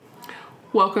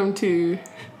Welcome to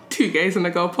Two Gays and a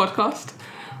Girl podcast.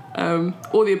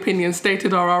 All the opinions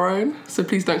stated are our own, so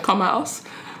please don't come at us.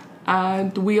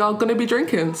 And we are going to be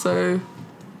drinking, so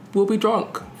we'll be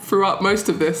drunk throughout most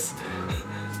of this.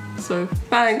 So,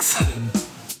 thanks.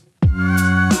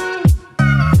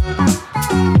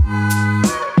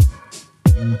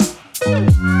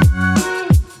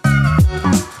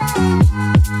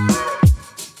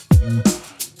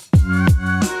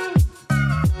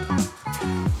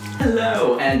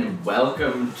 Hello and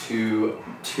welcome to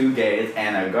Two Gays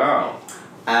and a Girl.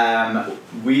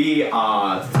 We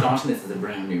are starting this as a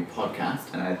brand new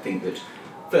podcast, and I think that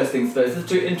first things first is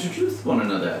to introduce one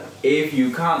another. If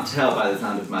you can't tell by the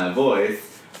sound of my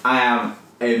voice, I am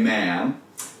a man,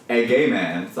 a gay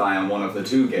man, so I am one of the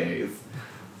two gays.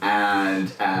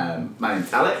 And my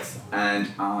name's Alex,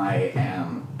 and I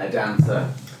am a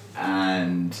dancer,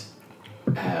 and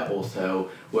also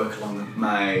work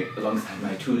alongside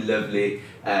my two lovely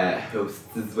hosts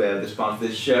as well that sponsor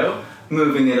this show.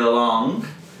 Moving it along.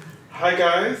 Hi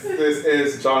guys, this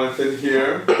is Jonathan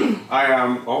here. I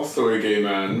am also a gay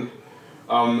man.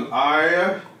 I'm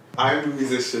a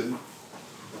musician.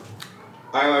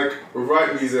 I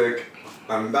write music,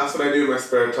 and that's what I do in my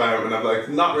spare time. And I've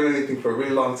not written anything for a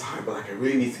really long time, but I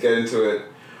really need to get into it.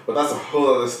 But that's a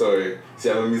whole other story. See,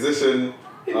 I'm a musician.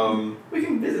 We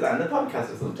can visit that in the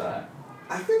podcast at some time.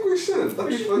 I think we should.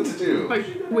 That'd be fun to do.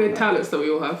 Weird talents that we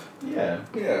all have. Yeah.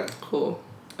 Yeah. Cool.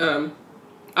 I'm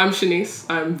Shanice.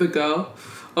 I'm the girl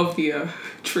of the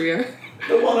trio.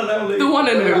 The one and only. The one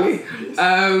and only. Yes.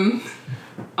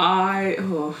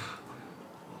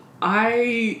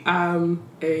 I am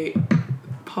a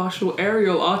partial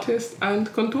aerial artist and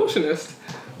contortionist.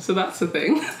 So that's the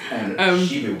thing. And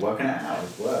she be working it out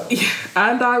as well. Yeah,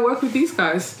 and I work with these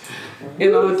guys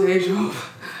in our day job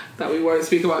that we won't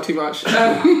speak about too much.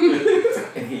 Yeah,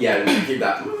 we can keep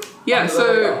that. Yeah,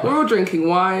 so we're all drinking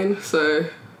wine, so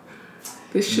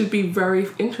this should be very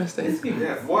interesting.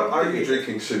 Yeah. What are you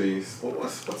drinking, Shanice?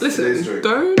 What's Listen, today's drink?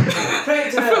 don't...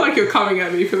 I feel like you're coming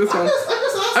at me for this one.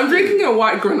 I'm drinking a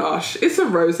white Grenache. It's a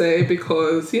rosé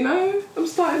because, I'm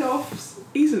starting off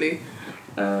easily.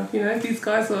 These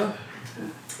guys are...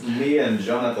 Me and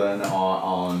Jonathan are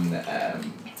on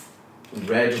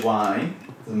red wine,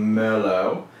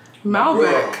 Merlot.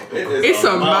 Malbec. It's a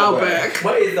Malbec.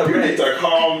 What is the You red? need to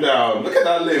calm down. Look at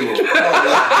that label.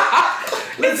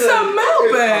 It's a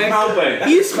Malbec.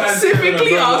 You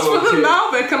specifically asked for the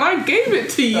Malbec and I gave it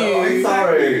to you. Oh, I'm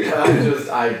sorry.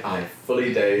 I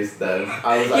fully dazed then.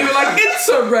 I was You were like, it's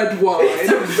a red wine. it's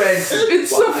a red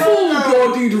It's a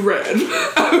full-bodied red.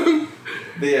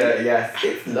 Yes,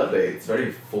 it's lovely. It's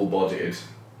very full-bodied.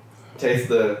 Taste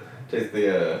the Taste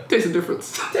the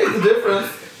difference. Taste the difference.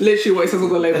 Literally what it says on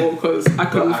the label because I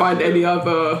couldn't find any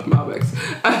other Malbecs.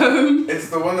 It's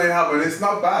the one they have, and it's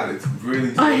not bad. It's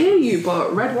really delicious. I hear you,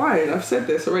 but red wine, I've said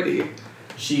this already.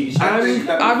 She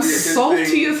I'm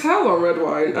salty as hell on red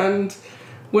wine, and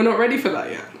we're not ready for that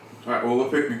yet. Alright, well, we'll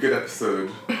pick a good episode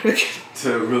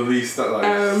to release that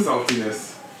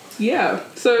saltiness. Yeah,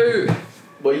 so...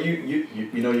 Well, you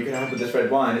can have with this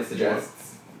red wine, it suggests...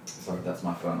 Sorry, that's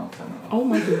my phone, I'll turn it off. Oh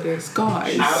my goodness,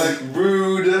 guys. Alec,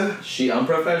 rude. She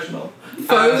unprofessional.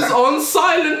 Phones on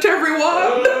silent,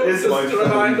 everyone! It's just a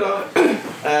reminder.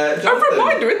 A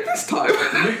reminder at this time.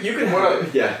 You can have...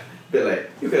 Yeah, a bit late.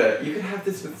 You could have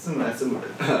this with some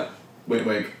wink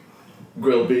wink,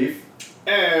 grilled beef.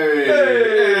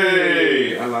 Hey!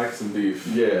 I like some beef.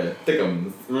 Yeah,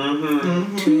 thickums.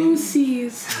 Mm-hmm. 2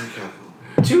 C's.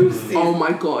 Juicy. Oh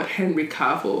my god, Henry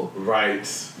Cavill. Right.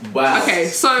 Wow. Okay,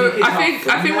 so I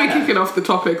think we're kicking off the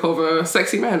topic of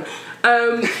sexy men.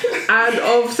 And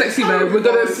of sexy men, we're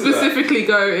going to specifically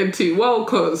go into,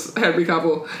 because Henry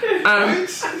Cavill.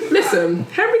 Listen,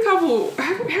 Henry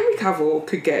Cavill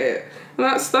could get it. And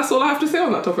that's all I have to say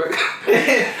on that topic.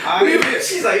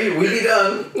 She's like, we be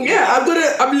done. Yeah,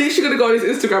 I'm literally gonna go on his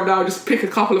Instagram now and just pick a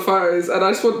couple of photos and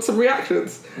I just want some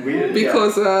reactions. Weird.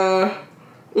 Because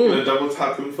Gonna double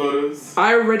tap them photos.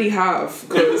 I already have,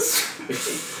 because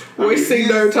wasting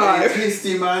no time. He's a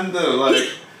tasty man though,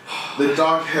 the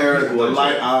dark hair, the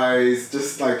light eyes,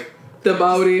 just the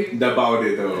body. the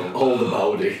body though. Oh, the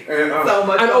body. And, So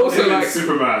much. and also him and like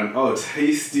Superman. Oh,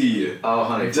 tasty. Oh,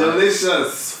 honey.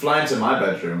 Delicious. Fly into my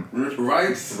bedroom.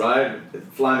 Right? Right?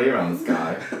 Fly me around the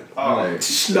sky. Oh.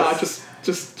 nah,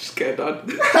 just get it done.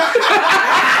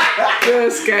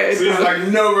 Just get it So it's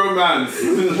done. no romance.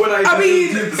 When I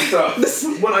mean, do the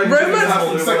stuff. When I Romance- have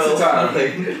some sexy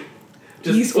time.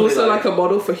 He's also like a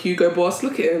model for Hugo Boss.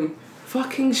 Look at him.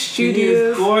 Fucking He is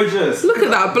studious. gorgeous. Look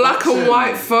at that black and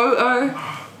white photo.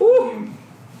 Ooh.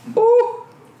 Ooh.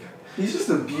 He's just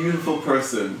a beautiful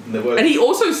person. And he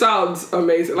also sounds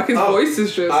amazing. Like his voice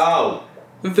is just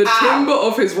the timbre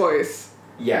of his voice.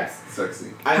 Yes.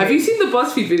 Sexy. Have you seen the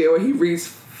BuzzFeed video where he reads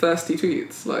thirsty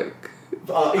tweets? Like,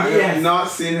 I have not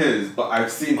seen his, but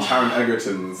I've seen Taron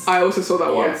Egerton's. I also saw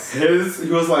that once. He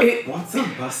was like, what's a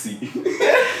bussy?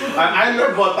 I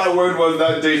know what that word was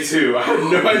that day too. I had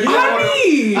no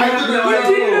idea.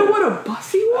 You didn't know what a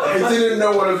bussy was? I didn't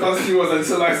know what a bussy was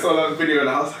until I saw that video and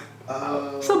I was like,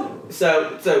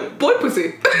 So boy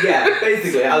pussy. Yeah,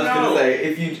 basically, I was gonna say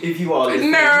if you are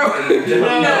listening, No.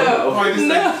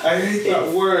 I hate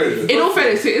that word. In all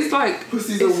fairness, it's like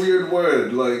Pussy's a weird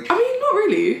word. Like, I mean, not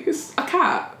really. It's a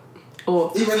cat.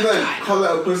 Or even then, call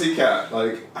it a pussycat.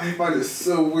 Like, I find it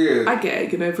so weird. I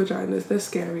get it, vaginas, they're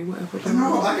scary, whatever.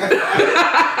 No, like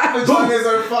vaginas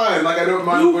are fine. Like, I don't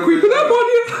mind. Creeping up on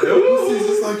you. Pussy's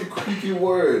just like a creepy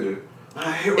word. I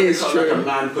hate when they call it like a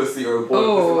man pussy or a boy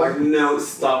pussy. Like, no,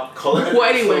 stop. Call it. Well,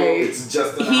 anyway, it's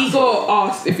just an he asshole. got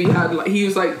asked if he had like he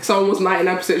was like someone was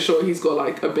 99% sure he's got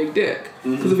like a big dick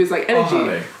because of his like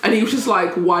energy, and he was just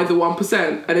like, why the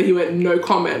 1%? And then he went no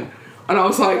comment, and I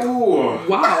was like, ooh.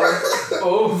 Wow,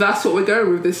 that's what we're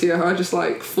going with this year, huh? Just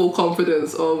like full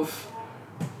confidence of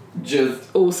just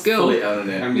all skill. fully owning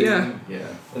it. I mean, yeah.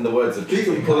 In the words of He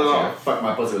can pull it off. Fuck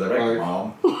my pussy with a rag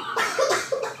mom.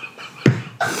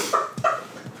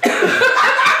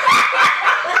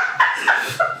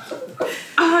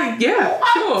 Yeah,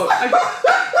 sure.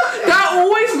 That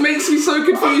always makes me so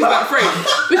confused, that phrase.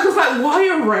 Because, like, why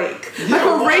a rake? Like,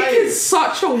 a rake is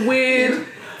such a weird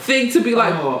thing to be,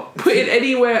 like, putting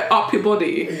anywhere up your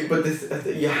body. But this,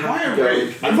 you have Why to a go.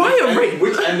 rake? Why a rake?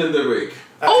 Which end of the rake?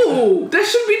 Oh, there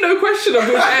should be no question of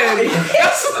which end.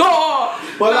 That's not.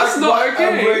 But that's like, not why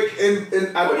okay. a rake in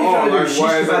at What are you all? trying to do? Like, why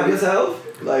Sheesh is about that? yourself?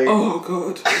 Like, Oh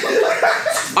god.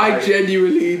 I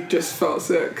genuinely just felt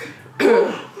sick.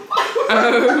 So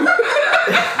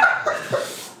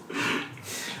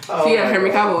yeah,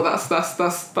 Henry Cavill. That's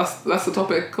the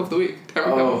topic of the week.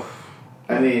 Henry Cavill.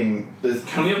 I mean, there's.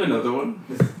 Can we have another one?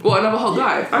 What, another hot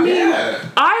guy? I mean,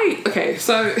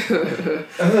 so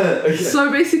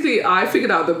so basically, I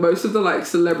figured out that most of the like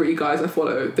celebrity guys I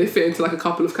follow, they fit into like a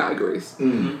couple of categories.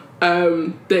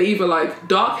 They're either like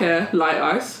dark hair, light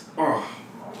eyes,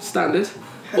 standard,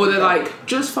 or they're like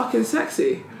just fucking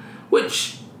sexy,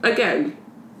 which again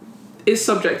is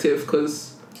subjective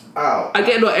because I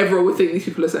get not everyone would think these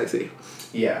people are sexy.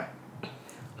 Yeah.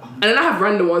 And then I have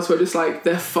random ones who are just like,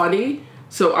 they're funny,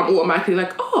 so I'm automatically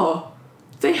like, oh,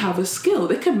 they have a skill.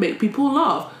 They can make people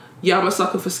laugh. Yeah, I'm a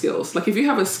sucker for skills. Like, if you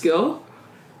have a skill,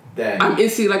 Then I'm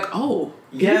instantly like, oh,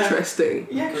 interesting.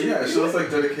 Yeah, it shows like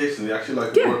dedication. They actually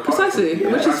like Yeah, work hard precisely, for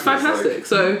it. which Yeah, is fantastic. like,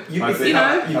 So, you I can think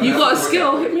you've got a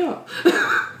skill, hit me up.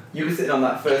 You be sitting on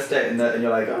that first date and you're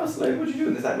like, oh, so like, what you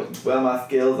doing? It's like, well, my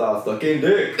skills are sucking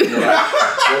dick. And you're like,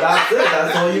 well, that's it.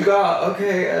 That's all you got.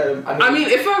 Okay. I mean,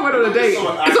 if I went on a date,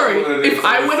 if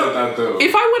I went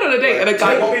on a date and a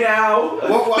guy, Tell me now.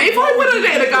 but if I went on a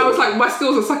date and a guy was like, my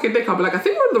skills are sucking dick, I'd be like, I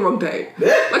think we're on the wrong date.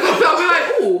 Like, I'd be like,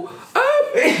 oh,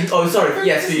 Oh, sorry.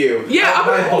 Yes, for you. yeah,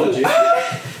 My apologies.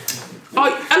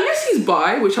 Unless he's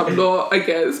bi, which I'm not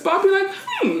against, but I'd be like,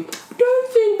 don't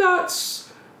think that's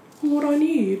what I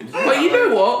need. But you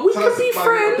know what? We can be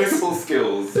friends. Applicable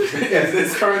skills. Yes,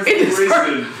 this current In this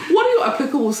situation. What are your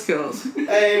applicable skills?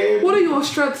 What are your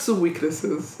strengths and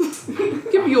weaknesses?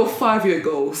 Give me your 5-year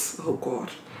goals. Oh God.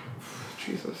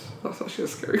 Jesus. That's actually a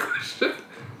scary question.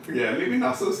 Yeah, maybe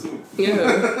not so soon.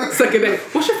 Yeah. Second date.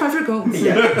 What's your 5-year goals?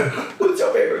 Yeah. What's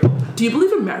your favorite? Do you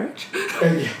believe in marriage?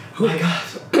 Yeah. Oh my God.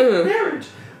 Marriage.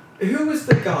 Who was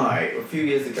the guy a few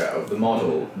years ago, the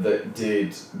model that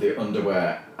did the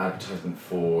underwear advertisement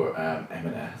for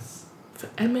M&S? For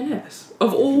M&S?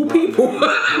 Of all people?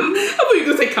 I thought you were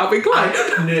going to say Calvin Klein.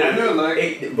 I know,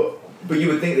 like... But you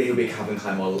would think that he would be a Calvin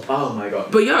Klein model. Oh my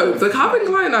God. But yo, the Calvin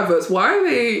Klein adverts, why are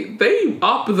they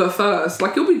up the first?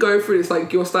 Like, you'll be going through this,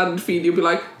 like, your standard feed, you'll be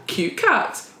like, cute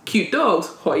cats, cute dogs,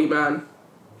 hottie man.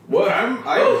 What? I'm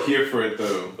here for it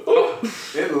though.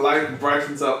 It like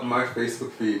brightens up my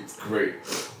Facebook feed. It's great.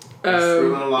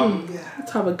 Scrolling along.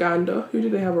 Let's have a gander. Who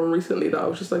did they have on recently that I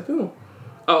was just like, oh,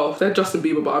 they're Justin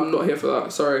Bieber, but I'm not here for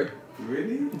that. Sorry.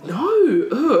 Really? No.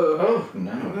 Oh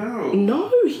no.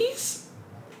 No, he's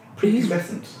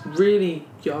Prepubescent. really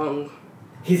young.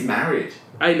 He's married.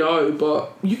 I know,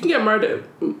 but you can get married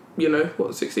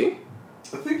at 16?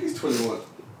 I think he's 21.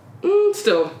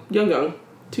 Still young,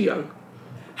 too young.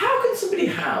 How can somebody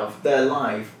have their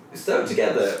life so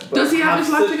together? But Does he have his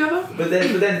life together? But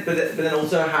then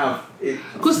also have it.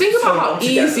 Because think about how not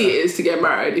easy together. it is to get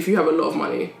married if you have a lot of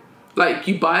money. Like,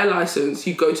 you buy a license,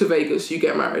 you go to Vegas, you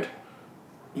get married.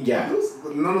 Yeah.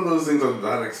 None of those things are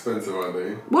that expensive, are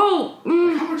they? Well,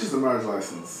 How much is the marriage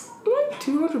license? like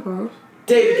 £200.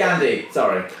 David Gandy.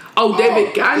 Sorry. Oh,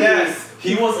 David Gandy. Yes,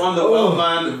 he was on the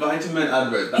Wellman vitamin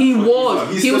advert. That's He what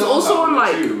was. He's He was still also on that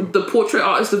like one too. the Portrait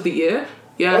Artist of the Year.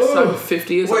 Yeah, so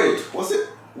 50 years old. Wait, was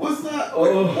that?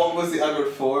 Wait, what was the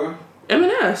advert for?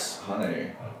 M&S. Honey.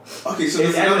 Okay, so there's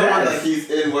It's another one M&S. that he's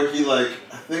in where he like,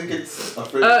 I think it's a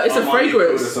It's a Armani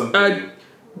fragrance. Code or something.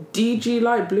 DG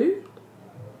Light Blue.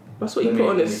 That's what he Let put me-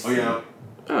 on his. Oh yeah,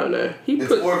 I don't know. He it's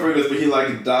put. for fragrance, but he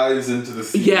like dives into the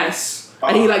sea. Yes,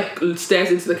 and he like stares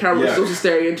into the camera, Yeah. he's also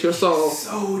staring into your soul.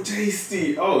 So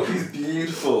tasty. Oh, he's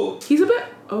beautiful. He's a bit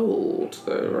old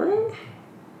though, right?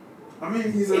 I mean,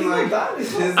 he's He's in like not bad.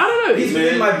 He's not- his I don't know. He's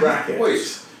within my bracket. Wait,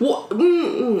 What?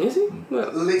 Is he?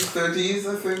 Well, late 30s,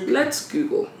 I think. let's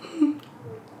Google.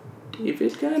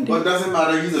 David Gandy. But it doesn't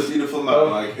matter. He's a beautiful man. Oh.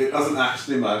 Like it doesn't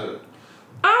actually matter.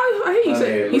 I hate you Okay,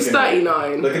 say he's look at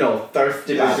 39. Looking all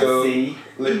thirsty There by you go. the sea.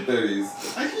 Late 30s.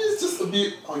 I think he's just a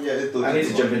bit. Oh yeah, it does. I need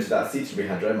to jump into that sea to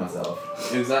rehydrate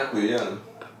myself. Exactly. Yeah.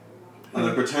 And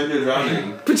then pretend you're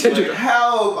drowning. Pretend you're Like,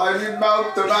 help! I need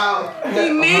mouth to mouth. He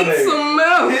needs Honey. some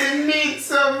milk. He needs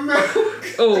some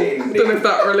milk. Oh, don't know if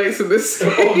that relates to this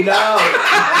story. Oh no!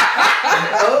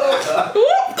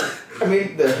 Oh, I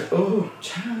mean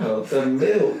child, the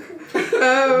milk.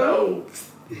 No.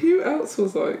 Who else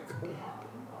was like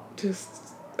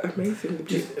just amazing?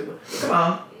 Just, come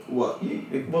on. What?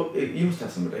 You must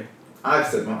have somebody. I've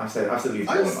said at least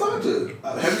I one. started.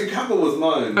 Henry Cavill was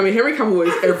mine. I mean, Henry Cavill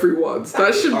is everyone's.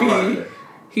 That should be Alright.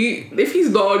 if he's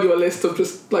not on your list of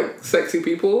just like sexy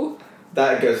people.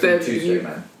 That goes Then from two you- straight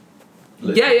men.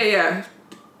 Yeah.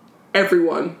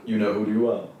 Everyone. You know who you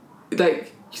are.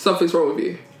 Like something's wrong with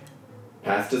you.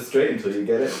 Pass it straight until you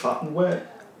get it hot and wet.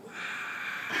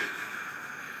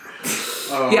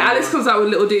 Yeah, Alex comes out with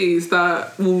little ditties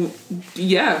that will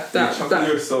chuckle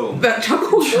your soul. that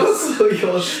chuckles us. So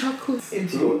you're Chuckles.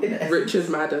 into your in essence, Richard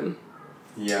Madden.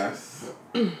 Yes.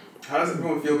 How does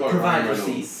everyone feel about provide Ryan Reynolds?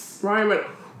 receipts.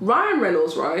 Ryan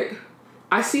Reynolds, right?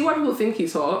 I see why people think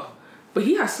he's hot, but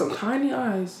he has some tiny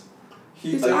eyes.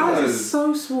 He His eyes are does.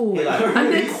 so small, He like-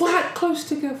 and they're quite close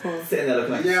together. Sitting there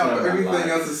looking like Yeah, a but snowman, everything like,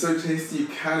 else is so tasty you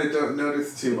kind of don't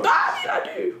notice too much. I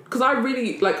do, because I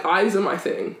really like eyes are my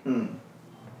thing. Mm.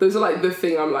 Those are like the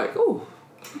thing I'm like, oh,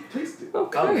 Tasty.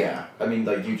 okay. Oh yeah. I mean,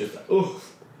 like you just I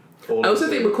also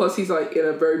think because he's like in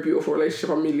a very beautiful relationship,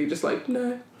 I'm immediately just like,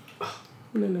 no.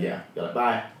 yeah, you're like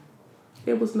bye.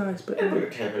 It was nice, but Anybody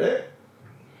got time for that?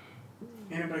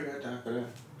 Anybody got time for that?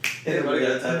 Anybody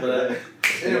got time for that?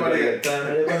 Anybody got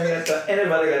time?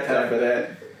 Anybody got time for that?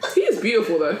 he is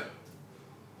beautiful though.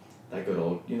 That good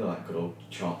old, that good old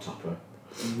chart topper.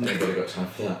 Anybody got time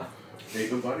for that?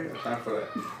 Ain't nobody got time for that.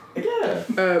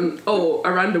 Yeah.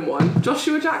 A random one.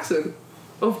 Joshua Jackson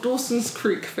of Dawson's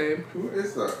Creek fame. Who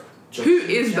is that? Who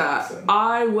is Jackson. that?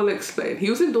 I will explain. He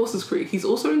was in Dawson's Creek. He's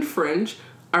also in Fringe.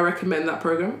 I recommend that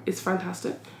program. It's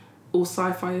fantastic. All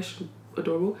sci-fi-ish,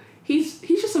 adorable. He's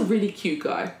just a really cute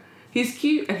guy. He's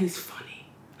cute and he's funny.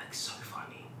 Like so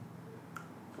funny.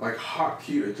 Like hot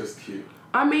cute or just cute?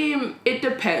 I mean, it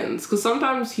depends. Because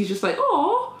sometimes he's just like,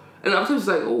 oh. And other times he's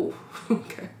like, oh,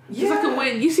 okay. He's like a Yeah.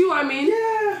 weird, you see what I mean?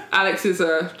 Yeah. Alex is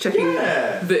checking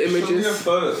Yeah. the Show me a images.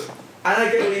 photo. And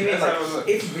I get what you mean. Let's have a Like,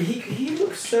 look. he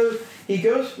looks so. He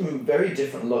goes from very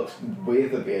different looks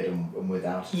with a beard and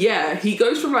without. Yeah, he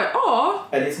goes from like, oh,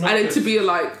 And it's not. and then to just- be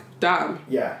like, damn.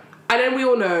 Yeah. And then we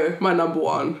all know my number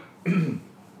one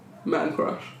man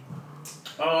crush.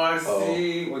 Oh, I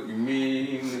see what you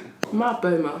mean. Matt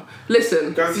Bomer. Listen,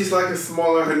 Because he's like a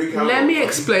smaller Henry Cavill. let me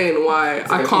explain why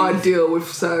I like can't he's- deal with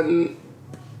certain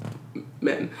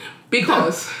men.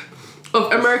 Because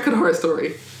of American Horror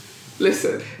Story.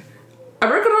 Listen,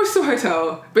 American Horror Story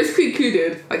Hotel basically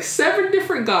included like 7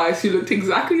 different guys who looked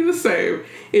exactly the same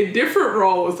in different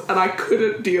roles, and I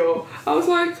couldn't deal. I was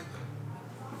like,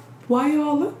 why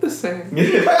y'all look the same?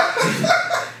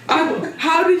 And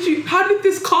how did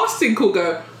this casting call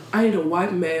go? I need a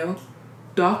white male,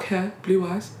 dark hair, blue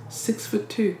eyes,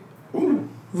 6'2", Ooh.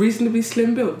 reasonably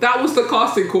slim build. That was the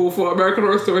casting call for American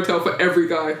Horror Story Hotel for every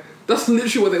guy. That's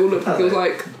literally what they all looked like. It was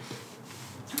like,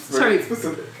 sorry, Very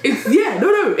specific.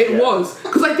 it was.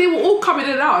 Because like they were all coming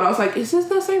in and out and I was like, is this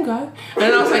the same guy? And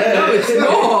I was like, no, it's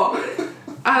not.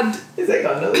 And Is that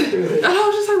got nothing to do with it? I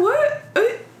was just like,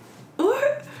 what?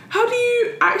 What? How do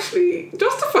you actually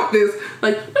justify this?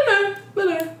 Like, no.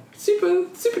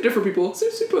 Super different people.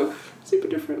 Super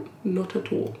different. Not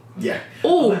at all. Yeah.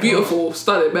 All Oh my beautiful,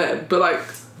 stunning men, but like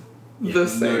the No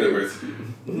same. diversity.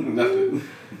 Nothing.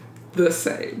 The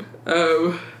same.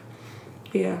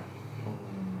 Yeah.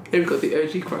 Then we've got the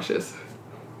OG crushes.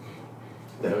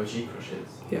 The OG crushes.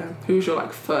 Yeah. Who's your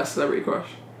like first celebrity crush?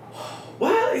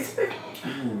 Well, it's a bit...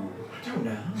 I don't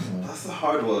know. That's the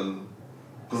hard one.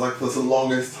 Because like for the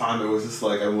longest time it was just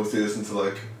like I mostly listened to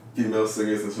like female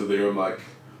singers and so they were like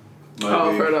my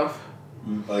Fair enough.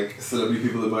 like celebrity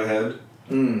people in my head.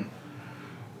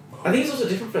 I think it's also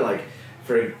different for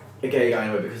a gay guy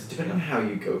anyway, because depending on how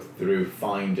you go through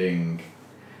finding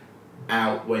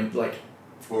out when like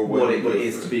Or what it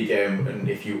is to be gay and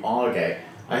if you are gay,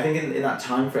 I think in that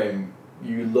time frame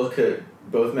you look at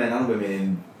both men and women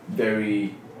in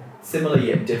very similar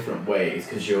yet different ways,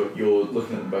 because you're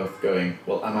looking at them both going,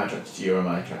 well, am I attracted to you or am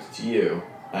I attracted to you?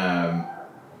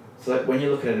 So like when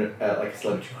you're looking at like a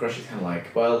celebrity crush, it's kind of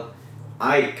like, well,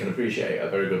 I can appreciate a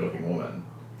very good looking woman,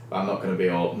 but I'm not going to be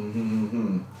all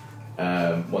wanting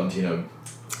to, you know.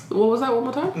 What was that one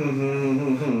more time?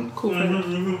 Cool. Get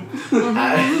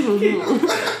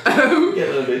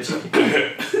a little bit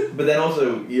cheeky. But then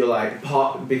also you're like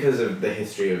because of the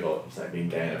history of like being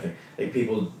gay and everything, like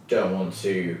people don't want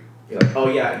to be like, oh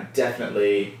yeah,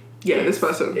 definitely. Yeah, this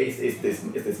person. It's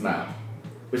this man,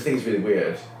 which I think is really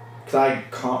weird, because I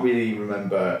can't really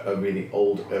remember a really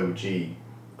old OG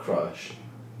crush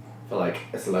for like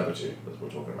a celebrity that we're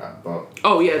talking about. But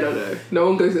Oh yeah, no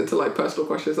one goes into like personal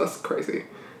crushes. That's crazy.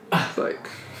 It's like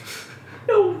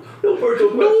no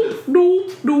personal questions. no.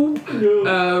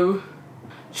 No.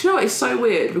 Do you know, it's so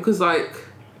weird because like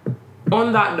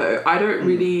on that note, I don't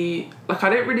really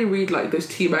read like those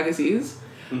teen magazines.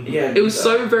 Yeah. It was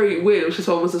so very weird. It was just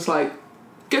almost just like,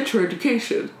 get your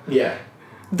education, Yeah.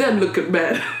 then look at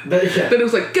men. Yeah. Then it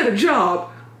was like, get a job,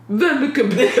 then look at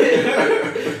men.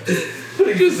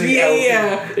 Just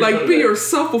like be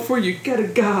yourself before you get a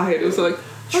guy. And it was like,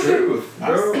 Truth.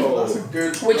 That's a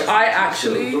good. Which lesson I to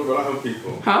actually- don't rely on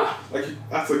people. huh? Like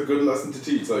that's a good lesson to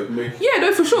teach. Like make. Yeah,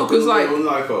 no, for sure. Because build like, your own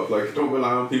life up. Like don't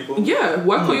rely on people. yeah,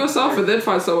 work on yourself and then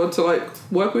find someone to like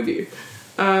work with you.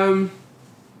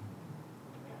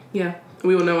 Yeah,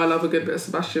 we all know I love a good bit of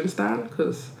Sebastian Stan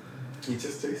because He's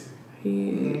just tasty.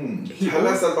 he Tell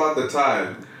us about the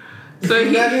time. So You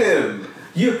he- met him.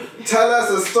 You. Tell us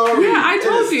a story. Yeah, I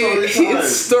told you.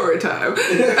 It's story time. It's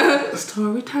story time.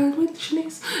 Story time with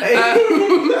Shanice.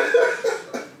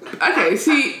 Okay,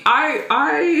 see,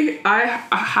 I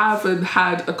haven't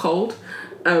had a cold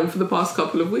for the past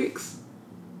couple of weeks.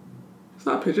 Is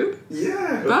that a pigeon?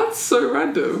 Yeah. That's so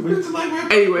random. It's like my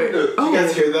Anyway, You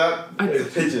guys hear that? I-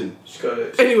 It's a pigeon. She's got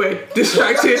it. Anyway,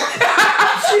 distracted.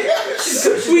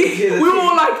 we were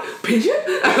all like, pigeon?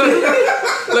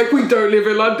 Like we don't live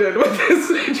in London with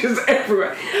there's pigeons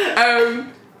everywhere.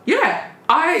 Yeah,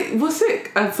 I was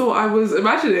sick and thought I was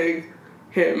imagining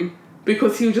him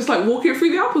because he was just like walking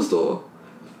through the Apple store.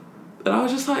 And I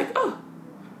was just like, oh,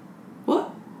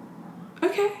 what?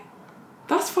 Okay,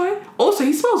 that's fine. Also,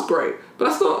 he smells great, but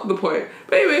that's not the point.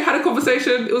 But anyway, had a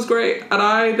conversation, it was great, and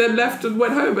I then left and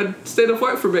went home and stayed off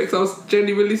work for a bit because I was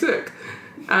genuinely sick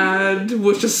and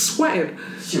was just sweating.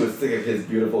 She was sick of his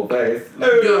beautiful face.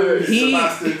 Yo, he-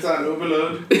 Sebastian Stan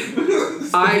overload.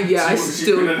 I She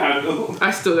still couldn't handle.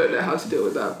 don't know how to deal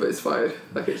with that, but it's fine.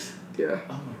 Like it's yeah.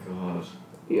 Oh my god.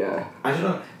 Yeah. I don't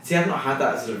know. See, I've not had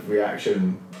that sort of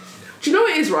reaction. Do you know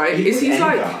what it is, right? Even Is with he's any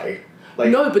like guy. Like,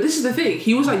 no, but this is the thing.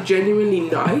 He was like genuinely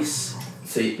nice.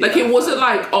 see, Like it wasn't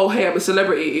like, oh hey, I'm a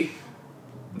celebrity.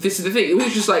 This is the thing. It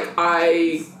was just like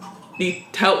I need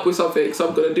help with something, so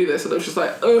I'm gonna do this, and I was just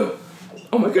like, ugh.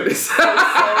 Oh my goodness.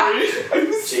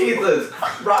 Jesus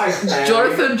Christ, man.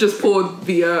 Jonathan just poured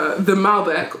the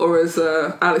Malbec, or as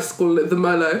Alex called it, the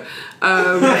Merlot.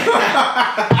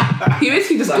 He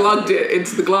basically just glugged it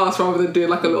into the glass rather than doing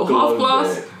like a little half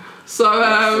glass. it. So,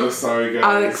 So sorry, guys.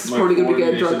 Alex is My probably going to be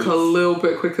getting coordination drunk a is- little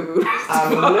bit quicker than the rest of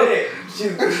I'm us. lit.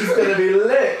 She's gonna be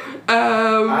lit.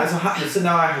 So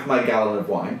now I have my gallon of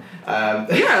wine.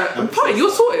 Yeah, fine. You're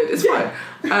sorted. It's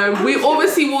fine. We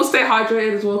obviously will stay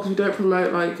hydrated as well because we don't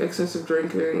promote like excessive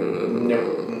drinking.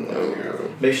 No.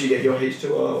 Make sure you get your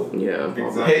H2O. Yeah.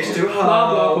 Blah, blah, Exactly. H2O.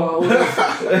 blah, blah.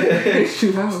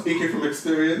 H2O. Speaking from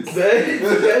experience.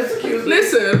 Excuse me.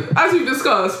 Listen, as we've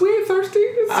discussed, we ain't thirsty.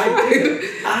 It's I fine.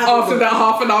 did. After that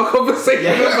half an hour conversation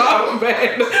Yeah. about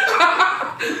men.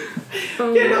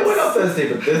 Yeah, no, we're not thirsty,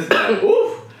 but this man.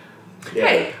 Oof. Yeah.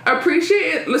 Hey,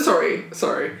 appreciate it.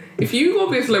 Sorry. If you go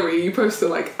be a celebrity, you post to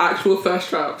like actual thirst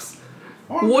traps.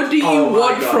 What do you Oh my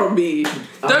want God. from me?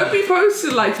 Don't be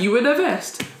posting like you in a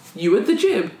vest, you at the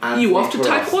gym, Anthony you off to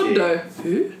Porowski. Taekwondo.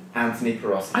 Who? Anthony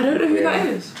Porowski. I don't know who that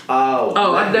is. Oh,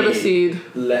 Oh, let I've never me- seen.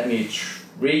 Let me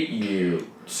treat you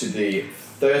to the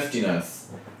thirstiness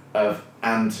of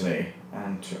Anthony.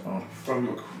 From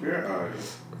your queer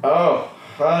eyes. Oh,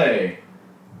 honey.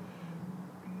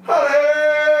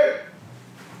 Honey!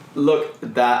 look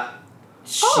that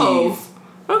she's Oh,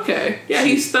 okay. Yeah,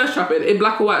 he's thirst trapping in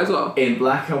black and white as well. in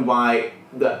black and white.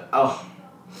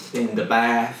 In the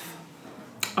bath.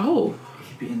 Oh,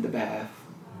 He'd be in the bath.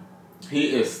 He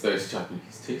is thirst trapping.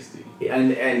 He's tasty.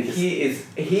 And he's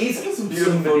There's some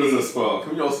beautiful photos as well.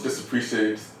 Can we also just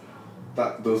appreciate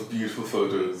those beautiful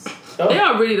photos? they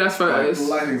are really nice Like, photos. the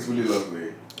lighting's really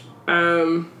lovely.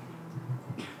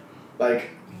 like,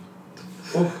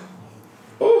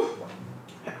 Oh,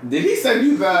 did he send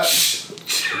you that?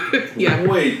 Yeah.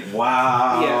 Wait,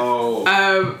 wow.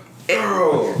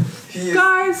 Girl,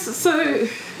 Guys, so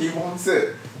he wants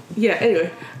it. yeah.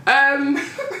 Anyway,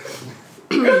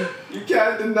 You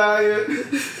can't deny it.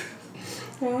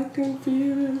 I can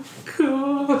feel it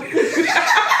cold.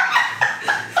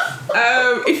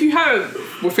 If you haven't,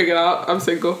 we'll figure it out. I'm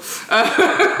single.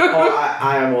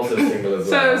 I am also single as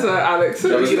well. So Alex,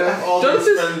 You you know, have all those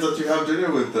Jonathan's. friends that you have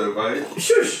dinner with, though, right?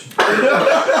 Shush.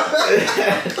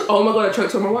 Oh my god, I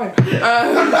choked on my wine.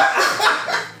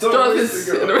 Don't waste Jonathan's.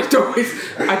 it, girl. No, don't waste.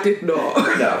 I did not.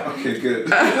 No. Okay, good.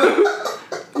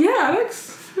 Yeah,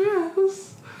 Alex. Yeah. It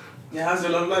was... Yeah, how's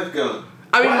your love life going?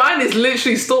 I mean, What? mine is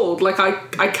literally stalled. Like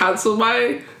I cancelled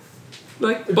my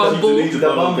Bumble. Delete The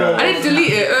Bumble. I didn't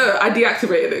delete it. I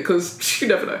deactivated it because you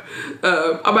never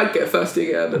know. I might get thirsty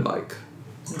again and like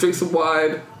drink some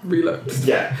wine, relapse.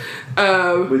 Yeah.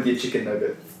 With your chicken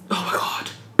nuggets. Oh my god,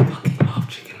 fucking love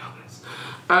chicken nuggets.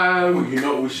 Oh, you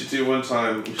know what we should do one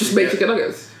time? We Just should make get- chicken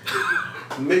nuggets.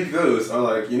 Make those, or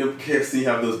like, you know, KFC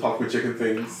have those popcorn chicken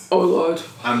things, Oh lord.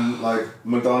 and like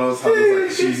McDonald's have those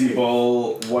like cheesy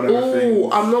ball whatever Oh, things.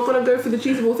 I'm not gonna go for the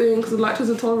cheesy ball thing because of lactose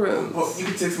intolerance. Well, you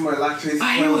can take some of my lactose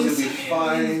I pills, always you'll be say-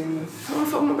 fine. I don't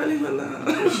fuck my belly like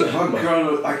that. Oh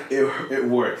girl, like it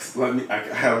works. Let me.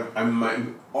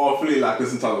 I'm awfully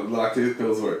lactose intolerant. Lactose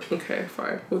pills work. Okay,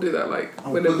 fine. We'll do that like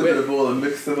I'll put them in a bowl and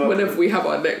mix them up. whenever we have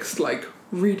our next like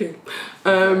reading.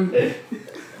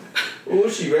 Oh,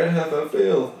 she ran her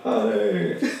field.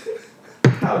 Honey.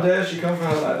 How dare she come for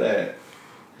her like that?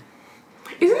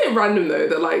 Isn't it random though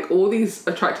that like all these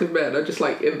attractive men are just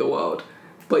like in the world,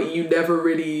 but you never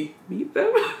really meet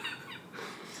them?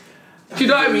 Do you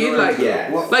know what I mean? Like,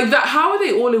 Yeah. Well, like that. How are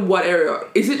they all in one area?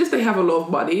 Is it just they have a lot of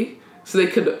money, so they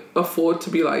can afford to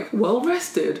be like well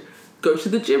rested, go to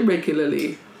the gym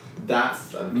regularly,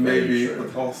 That's maybe, very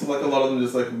but true. also like a lot of them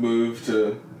just like move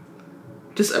to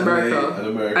just LA America, and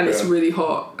America. and it's really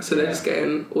hot, so they're Yeah. just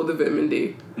getting all the vitamin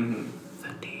D. Mm-hmm.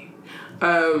 The D.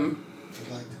 I'd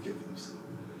like to give them some.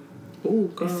 Oh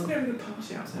It's god. never a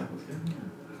party outside with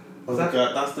him. Oh that-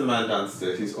 God, that's the man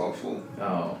downstairs. He's awful.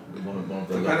 Oh, one of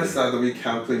the. I'm kind of sad that we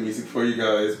can't play music for you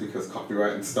guys because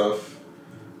copyright and stuff.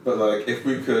 But like, if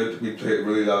we could, we'd play it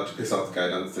really loud to piss off the guy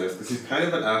downstairs because he's kind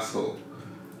of an asshole.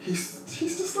 He's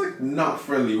just like not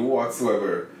friendly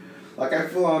whatsoever. Like I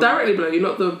feel on. Directly below you,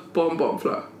 not the bomb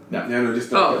flow. No. Yeah, no,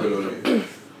 just Oh. don't below me.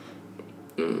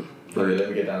 Okay, let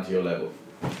me get down to your level.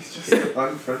 He's just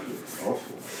unfriendly. It's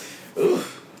awful.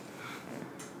 Oof.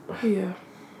 Yeah.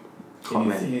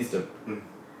 He needs to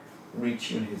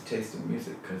retune his taste in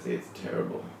music because it's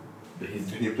terrible. And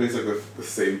he plays like the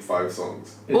same 5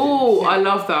 songs. Oh, I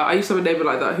love that. I used to have a neighbour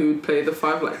like that who would play the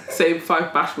same 5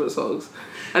 Bashment songs.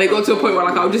 And it got to a point where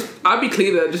like I'd be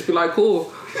cleaner and just be like,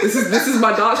 cool, this is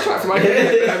my dance track for my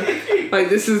game. Like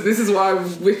this is what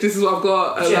I've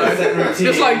got. And, Yeah, like, that routine.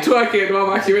 just like twerking while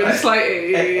I'm actually just like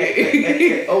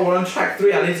Oh, we're on track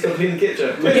 3. I need to go clean the kitchen.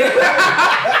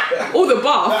 all the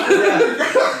bath.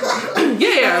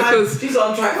 Yeah, because She's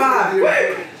on track 5.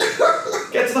 Wait.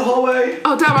 Get to the hallway.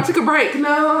 oh damn, I took a break.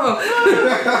 No.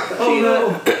 Oh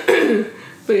no.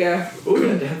 But yeah,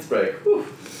 Ooh, a dance break. Ooh.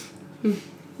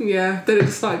 yeah. Then it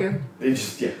just start again. You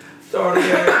just start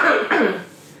again.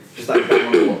 Just like that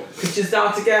one more. Could you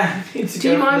start again? Do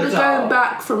you mind just going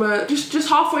back from just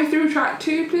halfway through track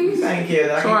 2, please? Thank you.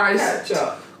 That Sorry, can catch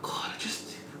up. God, I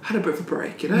just had a bit of a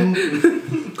break, you know?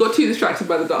 Got too distracted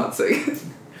by the dancing.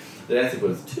 The dancing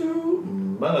was too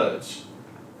much.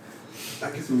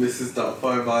 That gives me Mrs.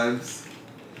 Doubtfire vibes.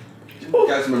 You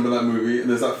guys remember that movie? And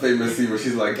there's that famous scene where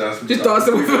she's like dancing. Just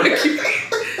dancing with like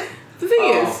The thing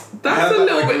is, I had that's a that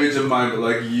little bit. image in mind, but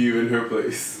like you in her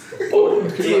place. Oh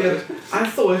dear. I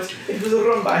thought it was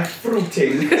run by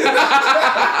fruiting.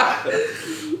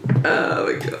 Oh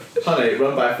my god. Honey,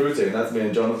 run by fruiting. That's me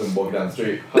and Jonathan walking down the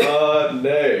street.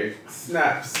 Honey.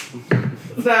 Snaps.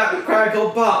 Snap,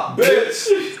 crackle, pop,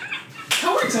 bitch.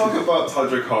 Can we talk about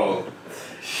Todrick Hall?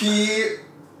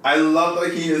 I love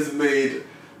that he has made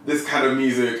this kind of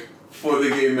music for the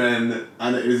gay men,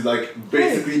 and it is like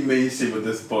basically mainstream at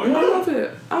this point. I love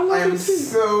it. I I love am it too.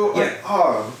 so like,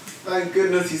 thank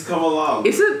goodness he's come along.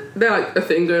 Isn't there like a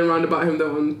thing going around about him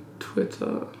though on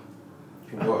Twitter?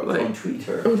 What? Like, on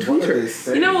Twitter. on What are Twitter. they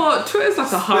saying? You know what? Twitter's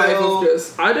like a hive of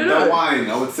just, I don't know. The wine,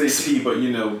 I would say tea, but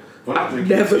you know. we're not I've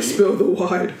drinking never tea. spilled the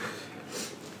wine.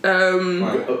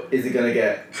 Oh, is it gonna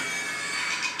get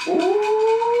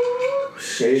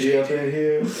shady up in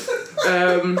here?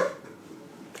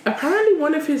 Apparently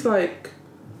one of his like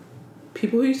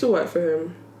people who used to work for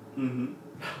him. Mm-hmm.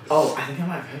 Oh, I think I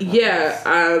might have heard about Yeah, this.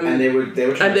 And they were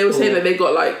trying to saying pull- that they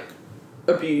got like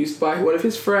abused by one of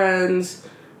his friends,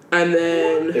 and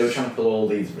then they were trying to pull all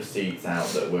these receipts out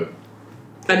that were.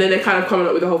 and then they're kind of coming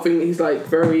up with the whole thing that he's like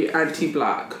very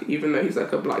anti-black, even though he's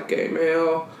like a black gay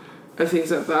male and things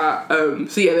like that.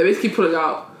 So yeah, they're basically pulling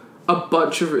out a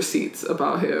bunch of receipts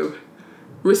about him.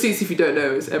 Receipts, if you don't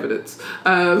know, is evidence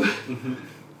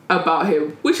about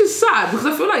him, which is sad because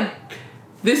I feel like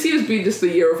this year's been just the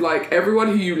year of like everyone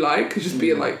who you like is just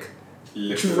being like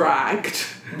Literally. dragged,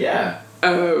 Yeah.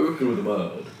 Through the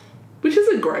mud. which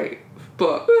isn't great.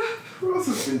 But Who else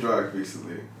has been dragged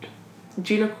recently?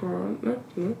 Gina Carano,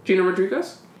 no, Gina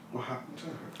Rodriguez. What happened to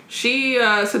her? She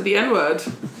said the N-word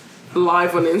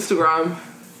live on Instagram,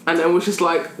 and then was just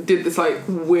like did this like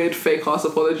weird fake ass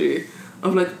apology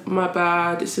of like, my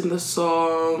bad, it's in the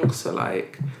song, so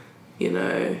like, you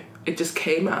know, it just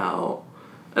came out.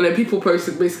 And then people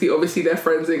posted basically obviously their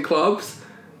friends in clubs,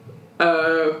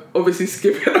 obviously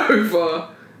skipping over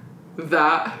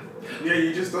that. Yeah,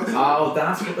 you just don't. Oh,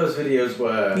 that's what those videos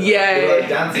were. Yeah. They were like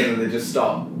dancing and they just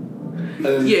stop. And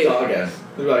then Yeah. start again.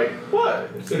 They're like, what?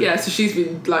 Yeah, so she's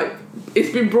been like,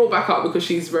 it's been brought back up because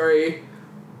she's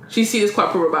seen as quite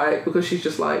problematic because she's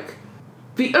just like,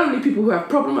 the only people who have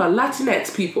problem are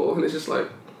Latinx people, and it's just like,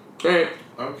 eh.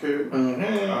 Okay.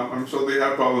 Mhm. I'm sure they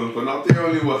have problems, but not the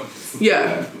only ones.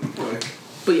 Yeah. Like,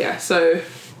 But yeah, so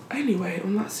anyway,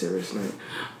 on that serious note,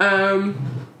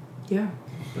 yeah.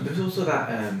 But there was also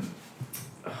that,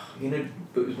 you know,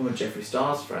 it was one of Jeffree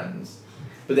Star's friends.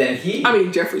 But then he... I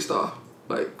mean, Jeffree Star,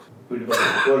 like, What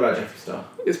about Jeffree Star?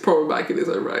 is problematic in his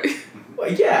own right.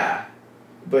 Well, yeah.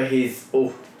 But he's...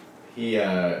 Oh, he,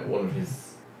 one of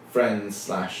his friends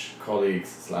slash colleagues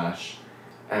slash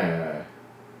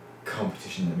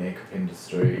competition in the makeup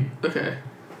industry, Okay.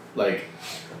 like,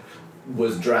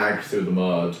 was dragged through the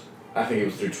mud. I think it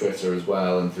was through Twitter as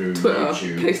well and through Twitter,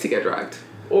 YouTube. place to get dragged.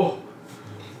 Oh.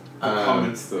 the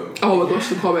comments though. Oh my gosh,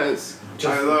 the comments.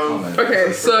 Just I the love- comments.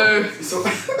 Okay, so So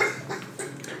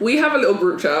we have a little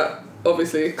group chat,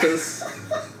 obviously, because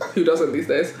who doesn't these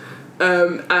days?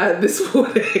 And this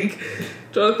morning,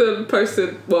 Jonathan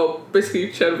posted, well,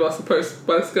 basically shared with us a post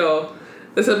by this girl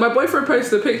that said, my boyfriend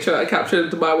posted a picture I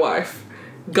captured my wife.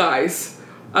 Guys,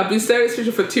 I've been staring at this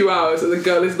picture for 2 hours and the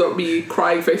girl is not me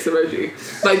crying face emoji.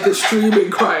 Like the streaming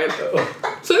crying.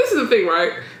 So this is the thing,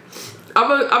 right? I'm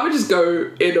gonna just go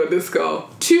in on this girl.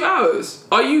 2 hours.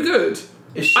 Are you good?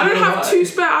 Is she I don't have alright? 2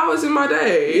 spare hours in my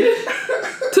day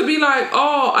to be like,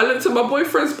 oh, I looked at my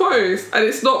boyfriend's post and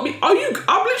it's not me. I'm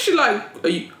literally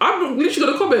like, I'm literally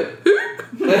gonna comment. Who?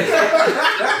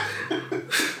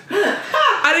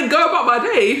 I didn't go about my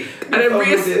day and then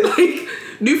like,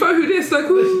 new phone who this? Like,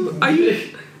 who are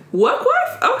you? Work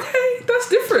wife? Okay, that's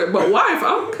different. But wife,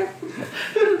 oh, okay.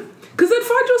 Because then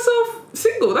find yourself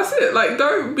single. That's it. Like,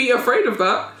 don't be afraid of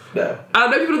that. No. I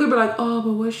know people are gonna be like, oh,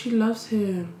 but what if she loves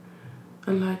him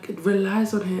and like it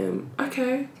relies on him?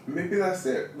 Okay. maybe that's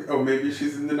it. Or maybe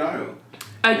she's in denial.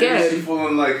 Maybe Again. she's full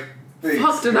on like face.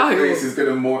 Fuck Her denial. face is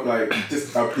gonna more like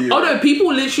just appear. Oh no,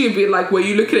 people literally be like, were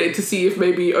you looking at it to see if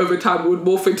maybe over time it would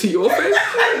morph into your face?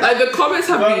 Like the comments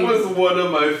have That been. was one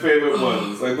of my favorite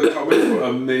ones. Like the comments were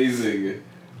amazing.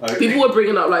 Like, People were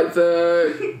bringing up like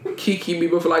the Kiki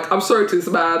meme of like, I'm sorry to this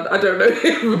man, I don't know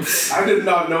him. I did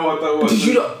not know what that was. Did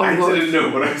you not? Oh, I God. didn't know,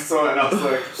 but I saw it and I was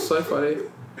like, So funny.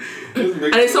 this makes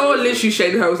And then someone literally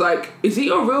shaded her, was like, is he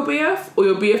your real BF or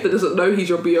your BF that doesn't know he's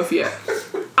your BF yet?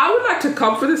 I would like to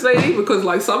comfort this lady because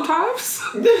like sometimes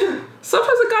a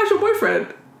guy's your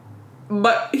boyfriend,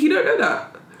 but he don't know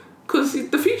that because he's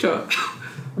the future.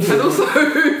 And also,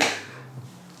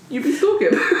 you be stalking.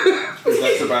 is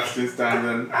that Sebastian Stan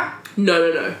then?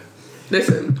 No.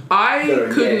 Listen, I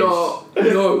They're could engaged. not.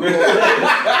 No.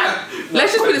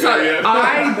 Let's just put this out. Yeah.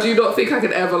 I do not think I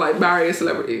could ever like marry a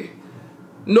celebrity.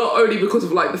 Not only because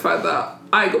of like the fact that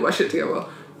I ain't got my shit together,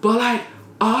 but like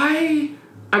I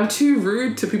am too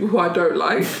rude to people who I don't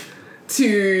like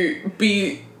to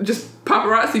be just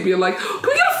paparazzi being like, can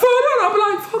we get a photo? And I'll be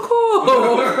like, fuck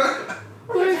off.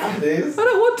 Like, This. I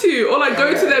don't want to. Or like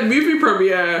go to their movie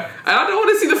premiere and I don't want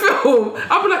to see the film.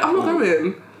 I'll be like, I'm not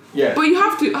going. Yeah. But you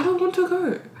have to. I don't want to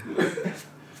go.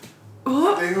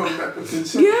 What? Staying home that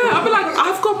potential. Yeah, I'll be like,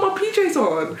 I've got my PJs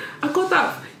on. I got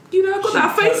that You know, I got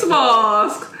that face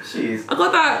mask. She's. I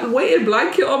got that weighted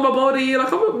blanket on my body.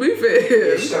 Like, I'm not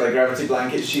moving. She's got a gravity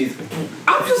blanket. She's.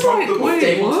 I'm just like, wait,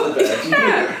 Stapled to what? the bed.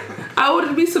 Yeah. I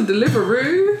ordered me some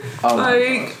Deliveroo. Oh my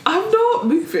like, I'm not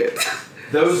moving.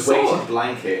 Those So- weighted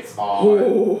blankets are.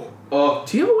 Oh. Oh.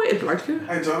 Do you have a weighted blanket?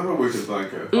 I don't have a weighted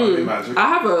blanket. Imagine. I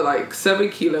have a like 7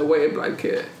 kilo weighted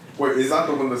blanket. Wait, is that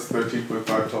the one that's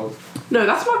 13.5 tall? No,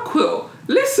 that's my quilt.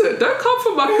 Listen, don't come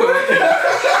for my quilt.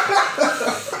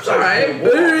 Alright,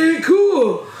 very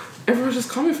cool. Everyone's just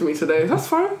coming for me today. That's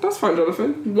fine,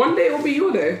 Jonathan. One day will be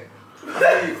your day.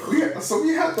 So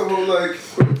we had the whole like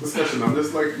quick discussion. I'm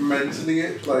just like mentioning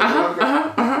it. Like, I'm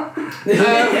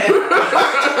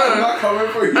not coming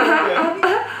for you.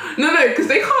 No, because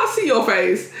they can't see your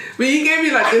face. But you gave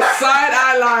me like this side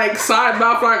eye, like side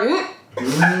mouth, like.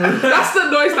 That's the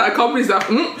noise that accompanies that.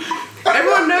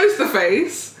 Everyone knows the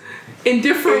face in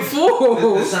different The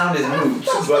forms. sound is moved,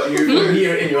 but you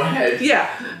hear it in your head. Yeah.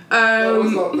 That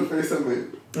was not the face I made.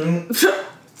 The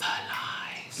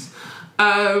lies.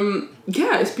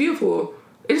 Yeah, it's beautiful.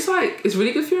 It's like, it's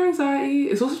really good for your anxiety.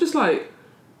 It's also just like,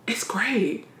 it's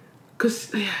great.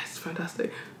 Because, yeah, it's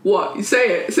fantastic. What? You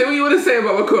say it. Say what you want to say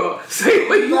about my quilt. Say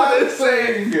what you want to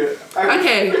say.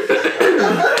 Okay.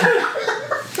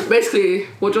 Basically,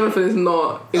 what Jonathan is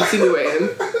not insinuating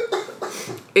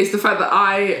is the fact that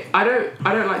I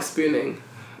don't like spooning.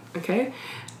 Okay?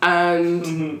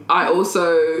 And I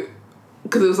also,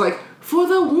 because it was like, for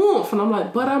the warmth. And I'm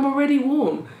like, but I'm already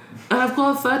warm. And I've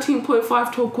got a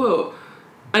 13.5 tall quilt.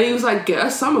 And he was like, get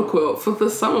a summer quilt for the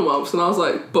summer months. And I was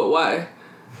like, but why?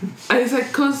 And he's like,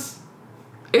 because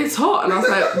it's hot. And I was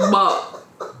like, but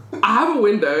I have a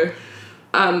window.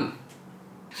 And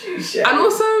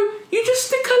also, you just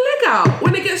stick a leg out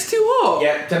when it gets too hot.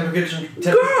 Yeah, temperature.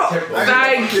 Girl,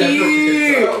 thank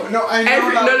you. No, I know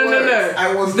No.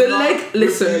 I was the not leg,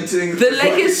 listen, repeating the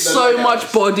leg is the so leg much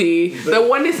out. body that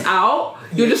when it's out,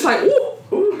 you're just like, ooh.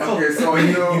 Okay, so I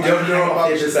know about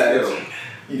the this bed. skill.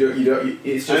 You don't.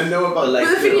 It's just. I know about the legs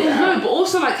But the thing go is, out. no, but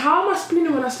also like, how am I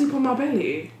spooning when I sleep on my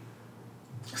belly?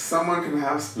 Someone can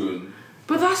have spoon.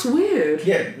 But that's weird.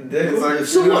 Yeah, It's like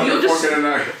So what, you're just- fork and a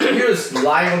knife. you're just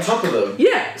lying on top of them.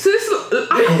 Yeah, so this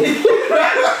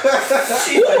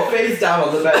She's like face down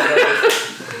on the bed.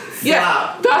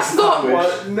 yeah, that's not.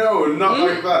 What? No, not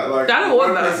like that. Like I don't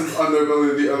want one that. person's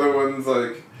underbelly, the other one's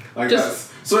like Just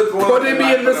that. So it's more putting like a me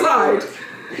knife in the and a side. fork.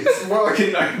 It's more like a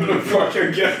knife and a fork, I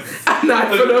guess. A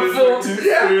knife and a fork. Two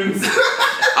spoons.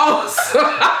 Oh,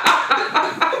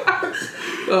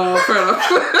 oh, fair enough.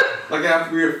 Like I have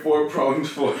to be a 4-pronged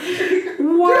fork.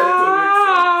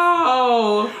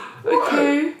 Wow.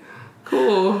 Okay.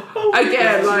 Cool.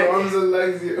 Again, Two like arms and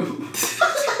legs, you. 2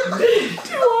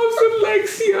 arms and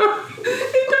legs here.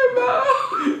 It don't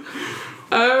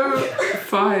matter.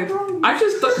 Fine. I'm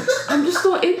just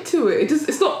not into it.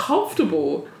 It's not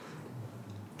comfortable.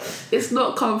 It's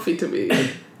not comfy to me.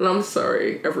 And I'm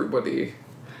sorry, everybody.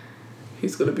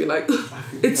 He's gonna be like,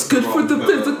 it's good for the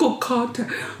physical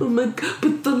contact. Oh my god,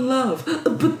 but the love,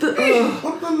 but the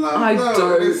What the love? I though?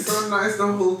 don't. It's so nice to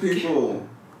hold people.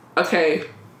 Okay,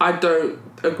 I don't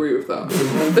agree with that.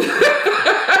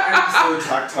 I'm so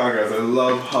tactile, guys. I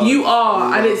love hugs. You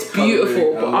are, I and love it's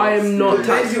beautiful, cuddling. but I am not But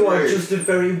tactile. You are just a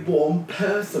very warm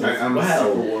person I as am a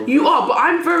well. super warm You are, but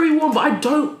I'm very warm, but I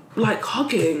don't like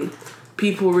hugging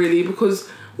people really because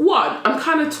one, I'm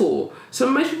kind of tall, so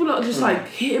most people are just like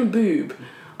hitting boob.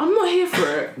 I'm not here for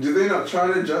it. Do they not try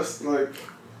to just like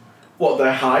What,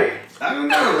 their height? I don't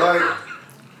know, like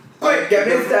Quick, get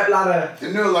me a step ladder.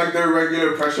 you know, like their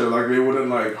regular pressure, like they wouldn't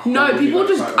like. No, hold you people like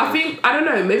just. that, I like- think I don't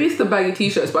know. Maybe it's the baggy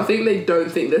t-shirts, but I think they don't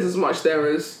think there's as much there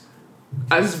as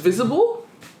visible.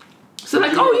 So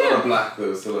like, You oh look a lot yeah. of black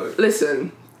though, so like.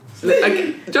 Listen,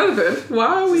 like, Jonathan, why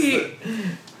are we?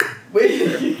 Wait.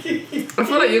 I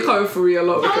feel like you're coming for me a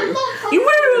lot. Because you're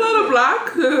wearing a lot of black,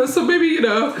 so maybe you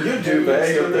know. You do,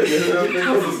 babe.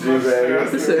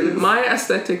 Listen, my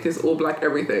aesthetic is all black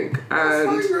everything, Fine,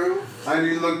 and girl. And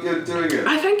you look good doing it.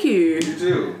 I thank you. You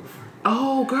do.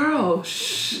 Oh, girl,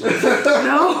 shh.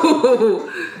 No.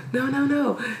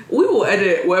 We will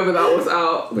edit wherever that was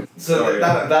out. So Sorry.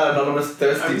 that anonymous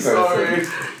thirsty I'm person sorry.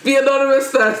 The anonymous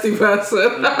thirsty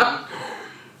person.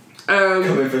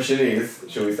 coming for Shanice,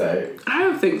 shall we say? I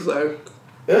don't think so.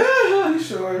 Are you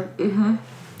sure? Mm-hmm.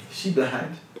 Is she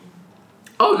blind?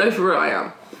 Oh no, for real, I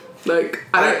am. Like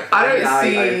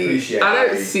I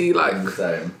don't see like I'm the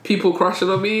same. people crushing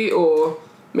on me or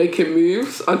making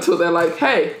moves until they're like,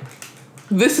 hey,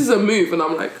 this is a move, and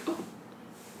I'm like,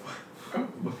 oh,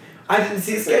 I didn't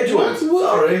see a schedule. what?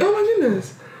 Sorry. Oh my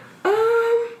goodness.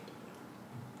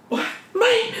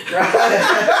 Mate.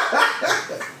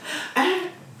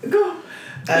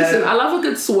 Listen, I love a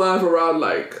good swerve around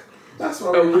like That's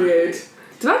what a weird.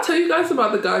 Did I tell you guys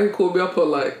about the guy who called me up on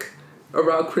like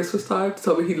around Christmas time to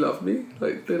tell me he loved me?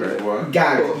 Like, did I? What?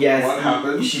 Gag, yes. What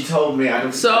happened? She told me.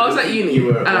 So I was at uni you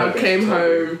were and I rubbish, came told me.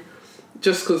 home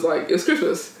just because like it was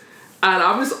Christmas and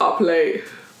I'm just up late.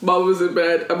 Mum was in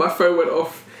bed and my phone went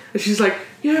off and she's like,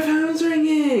 "Your phone's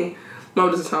ringing." Mum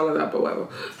doesn't sound like that, but whatever.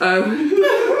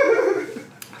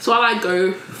 So I like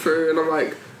go through and I'm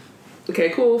like, okay,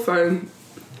 cool, phone,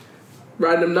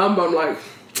 random number. I'm like,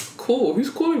 cool,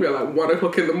 who's calling me at like 1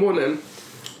 o'clock in the morning?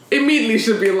 Immediately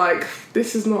should be like,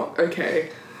 this is not okay.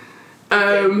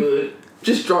 Good.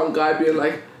 Just drunk guy being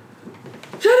like,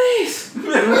 Janice! And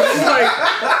I was just like,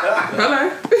 hello.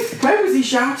 Where was he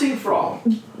shouting from?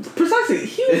 Precisely,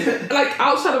 he was like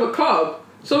outside of a club,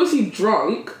 so obviously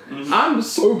drunk. I'm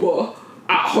sober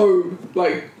at home.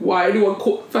 Like, why anyone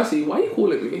call? Firstly, why are you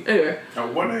calling me? Anyway,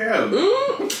 At 1 a.m.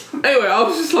 anyway, I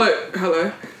was just like,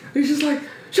 hello. He's just like,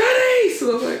 Janice!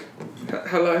 And I was like,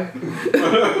 hello.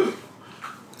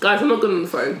 Guys, I'm not good on the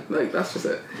phone. Like, that's just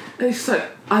it. And he's just like,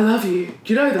 I love you.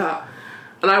 Do you know that?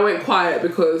 And I went quiet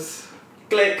because.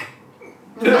 Click.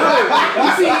 No,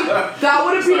 you see, that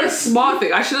would have been a smart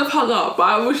thing. I should have hung up, but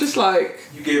I was just like,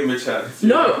 You gave him a chance.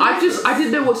 no, I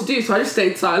didn't know what to do, so I just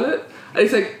stayed silent. And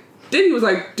he's like, he was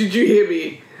like, did you hear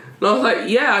me? And I was like,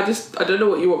 yeah, I don't know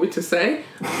what you want me to say.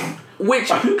 Which,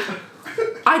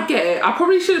 I get it. I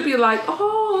probably should have been like,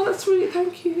 oh, that's sweet,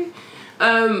 thank you.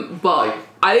 But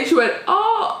I literally went,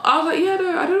 oh, I was like, yeah,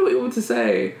 no, I don't know what you want to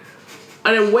say.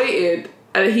 And then waited,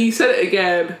 and he said it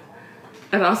again.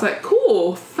 And I was like,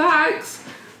 cool, thanks.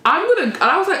 I'm gonna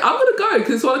go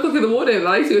because it's 1 o'clock in the morning and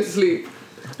I need to go to sleep.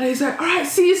 And he's like, all right,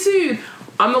 see you soon.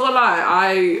 I'm not gonna lie,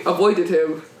 I avoided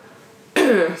him.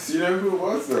 So you know who it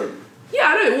was then? Yeah,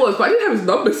 I know it was, but I didn't have his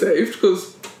number saved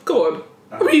because, go on.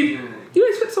 I mean, you don't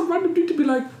expect some random dude to be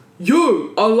like,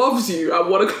 yo, I loves you at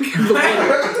 1 o'clock in the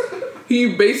morning.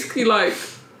 He basically like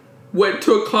went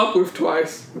to a club with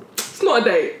twice. It's not a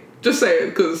date, just saying,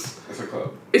 because It's a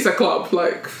club. it's a club,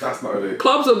 like. That's not a date.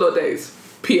 Clubs are not dates.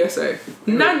 PSA.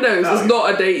 Nando's is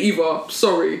not a date either.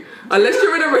 Sorry. Unless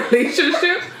you're in a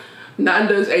relationship,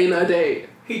 Nando's ain't a date.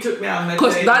 He took me out on a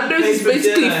Because date. Nando's is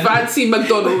basically dinner. fancy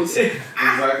McDonald's.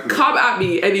 Exactly. Come at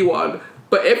me, anyone.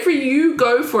 But if you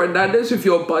go for a Nando's with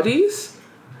your buddies,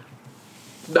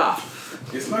 nah.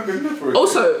 It's not good enough for a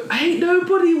Also, ain't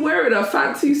nobody wearing a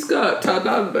fancy skirt to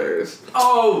Nando's.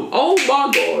 Oh! Oh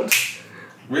my god.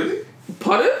 Really?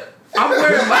 Pardon? I'm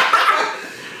wearing my...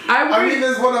 I mean,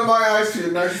 there's one of my eyes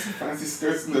to nice fancy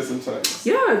skirts in there sometimes.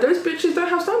 Yeah, those bitches don't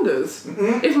have standards.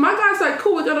 If my guy's like,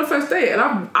 cool, we're going on a first date, and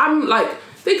I'm like,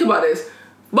 think about this.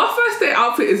 My first date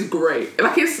outfit is great.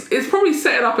 Like, it's probably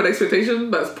setting up an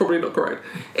expectation that's probably not correct.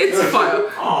 It's fire.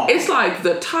 Aw. It's like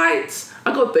the tights,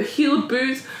 I got the heeled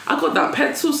boots, I got that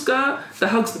pencil skirt that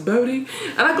hugs the booty,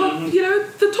 and I got,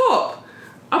 the top.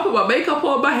 I put my makeup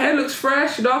on, my hair looks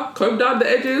fresh, comb down the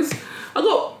edges. I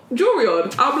got jewelry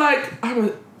on. I'm like, I'm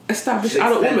an established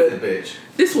adult woman. Bitch.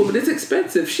 This woman is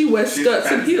expensive. She wears She's skirts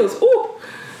and fancy. heels. Oh,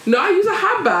 no, I use a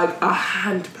handbag. A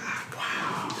handbag.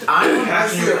 Wow. I'm Can I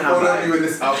see a photo of you in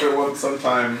this outfit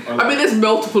sometime? I mean, there's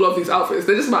multiple of these outfits.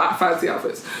 They're just my fancy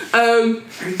outfits. And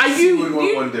see what we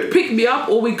want one day. you pick me up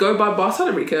or we go by bus. I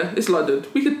don't really care. It's London.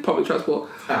 We could public transport.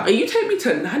 Ah. And you take me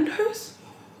to Nando's?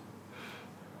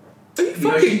 Are you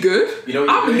know, fucking good? You know what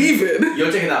I'm you're doing? leaving.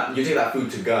 You're taking that food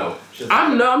to go.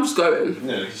 I'm just going.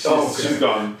 Yeah, she's, Oh, okay. she's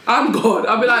gone. I'm gone.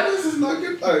 I'll be like, This is not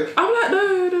good. Like, I'm like,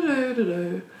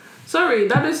 no. Sorry,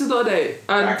 Nando's is not a date.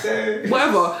 And Taxi.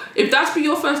 whatever. If that's been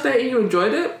your first date and you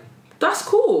enjoyed it, that's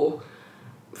cool.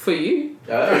 For you.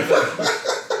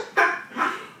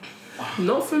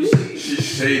 Not for me. she's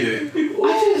shaded.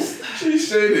 I She's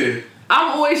shaded.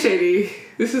 I'm always shady.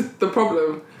 This is the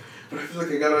problem. But I feel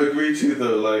like I gotta agree to you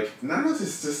though, like, Nando's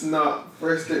is just not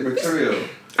first date material.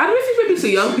 I don't think maybe it's a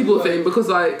young people thing because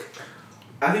like,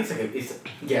 I think it's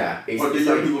Or do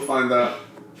young people find that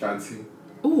fancy?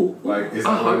 ooh, Like, is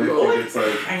I that what hope they not. think it's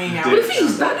like? hanging out. But the dick thing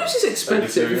is, and- Nando's is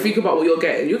expensive if you think about what you're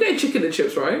getting. You're getting chicken and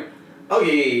chips, right? Oh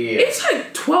yeah. It's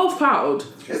like £12.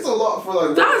 It's a lot for like.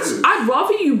 what it That's. is. I'd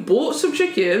rather you bought some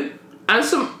chicken and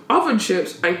some oven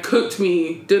chips and cooked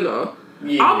me dinner.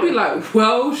 Yeah. I'll be like,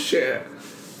 well, shit.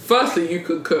 Firstly, you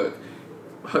could cook,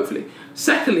 hopefully.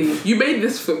 Secondly, you made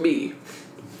this for me.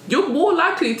 You're more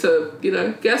likely to, get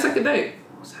a second date.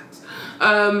 Sex.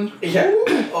 Yeah.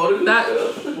 Oh, That.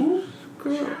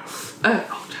 Girl. Child.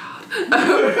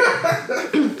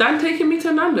 Than taking me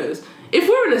to Nando's. If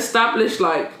we're an established,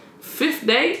 like, 5th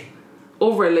date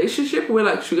or relationship, we're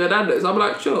like, should we go to Nando's? I'm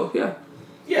like, sure, yeah.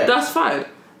 Yeah. That's fine.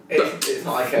 It's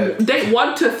not like a. Date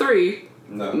 1 to 3,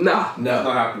 No. Nah. It's not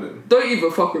happening. Don't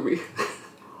even fuck with me.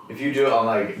 If you do it on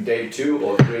like date 2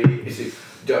 or 3,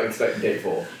 don't expect date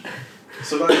 4.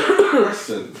 So like,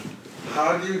 question: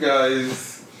 how do you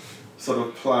guys sort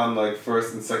of plan like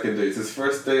first and second dates? Is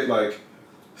first date like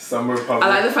somewhere public? I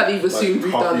like the fact that you've assumed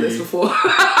we've done this before.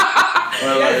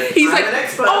 Or, like, He's I'm like, an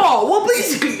expert. oh, well,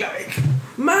 basically, like,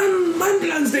 man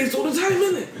plans dates all the time,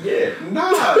 innit? Yeah. nah,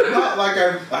 not like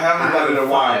I haven't done it in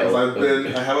a while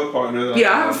because I have a partner. That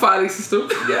Yeah, I have a filing system.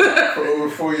 Yeah. for over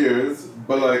 4 years.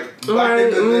 But like back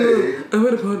in the I've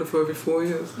had a partner for over 4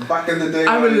 years. day, back in the day,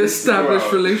 I'm when in I an used to go established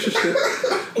out- relationship.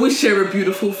 We share a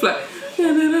beautiful flat.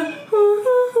 Yeah,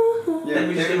 Let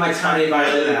me just get my tiny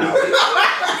violin out.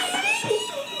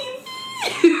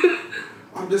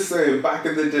 I'm just saying, back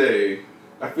in the day,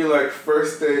 I feel like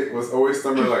first date was always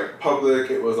somewhere like public.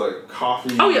 It was like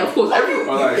coffee. Oh yeah, of course. Or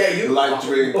like Yeah, you- light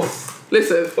drinks.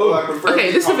 Listen. Oh, I prefer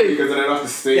Okay, this is the coffee thing. because then I don't have to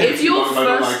stay If too you're long if I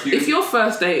don't like first, you. if you're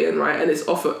first dating, right, and it's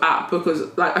off an app,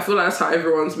 because like I feel like that's how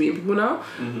everyone's meeting people now.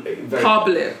 Very-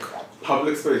 Public,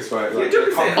 Public space, right? Yeah, Like, don't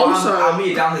be saying, Also- I'll meet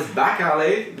you down this back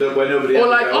alley where nobody or ever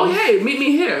like, oh goes. hey, meet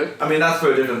me here. I mean, that's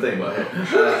for a different thing, but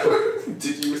hey.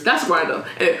 Did you? That's Grindr.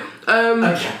 Anyway,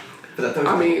 Okay. But that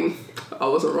I mean, I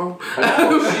wasn't wrong.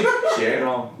 she ain't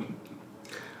wrong.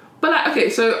 But like, okay,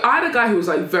 so I had a guy who was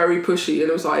like very pushy, and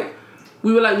it was like,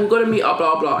 we were like, we're gonna meet up,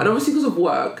 blah blah, and obviously because of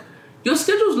work, your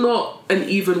schedule's not an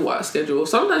even work schedule.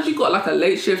 Sometimes you got like a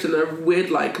late shift and a weird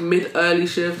like mid-early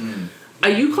shift,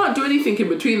 and you can't do anything in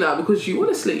between that because you want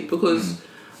to sleep. Because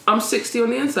I'm 60 on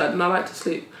the inside and I like to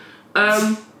sleep.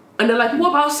 And they're like, what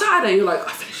about Saturday? You're like,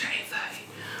 I finish at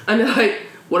 8:30. And they're like,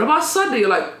 what about Sunday? You're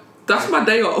like, that's my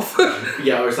day off.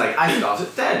 Yeah, or it's like, I start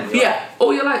at 10. You're Yeah.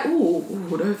 Or you're like, ooh,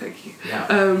 no, thank you. Yeah.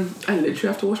 I literally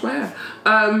have to wash my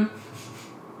hair.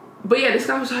 But yeah, this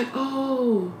guy was like,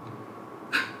 oh,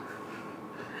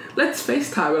 let's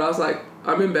FaceTime. And I was like,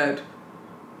 I'm in bed.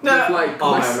 No. With, like,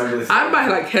 Oh, my, I remember this. I had my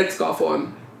like headscarf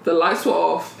on. The lights were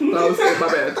off. And I was in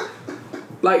my bed.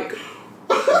 Like,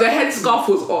 the headscarf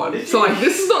was on. So like,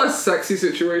 this is not a sexy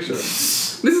situation.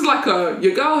 This is like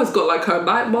your girl has got like her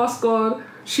night mask on.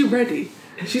 She ready.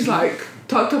 She's like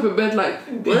tucked up in bed. Like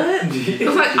what? I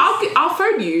was like, I'll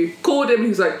phone you. Called him.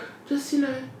 He's like, just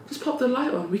pop the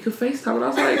light on. We can FaceTime. And I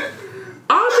was like,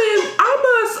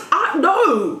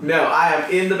 no. No, I am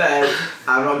in the bed.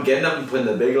 I'm not getting up and putting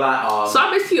the big light on. So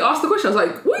I basically asked the question. I was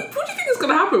like, what do you think is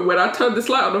gonna happen when I turn this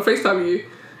light on and FaceTime you?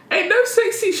 Ain't no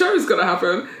sexy show is gonna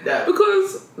happen. Yeah.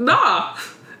 Because nah,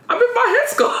 I'm in my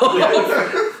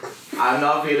headscarf. I'm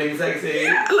not feeling sexy.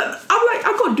 I'm like,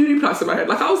 I've got duty plaits in my head.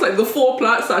 Like I was like the 4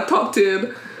 plaits that I tucked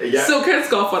in, Yeah. silk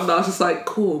headscarf on. And I was just like,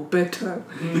 cool, bedtime.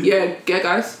 Yeah,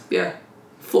 guys. Yeah,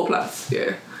 4 plaits.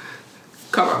 Yeah.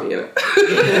 Come at me, innit?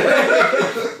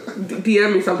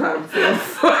 DM me sometime.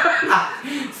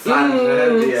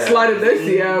 Slide in those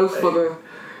DMs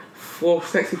for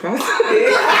sexy pants.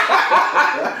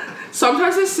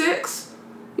 Sometimes there's 6,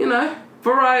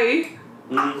 variety.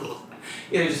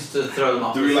 Yeah, just to throw them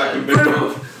off. Do we the like side. a big?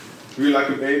 Do we like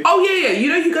an 8? Oh yeah.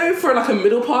 You go for like a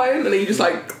middle pie and then you just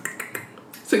like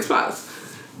 6 plats.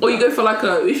 Or you go for like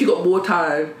if you got more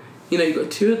time, you got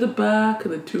 2 at the back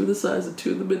and then 2 at the sides and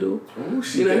 2 in the middle. Oh,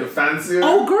 she getting fancier.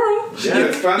 Oh girl. Yeah,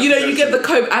 it's fancy. You get the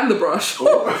comb and the brush.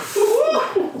 Or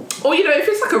if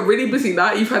it's like a really busy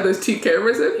night, you've had those 2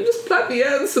 cameras in, you just plug the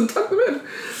ends and tuck them in.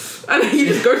 And then you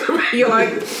just go to bed, you're like,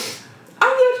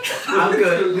 I'm good. I'm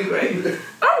good. It'll be great.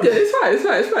 I'm good,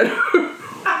 it's fine.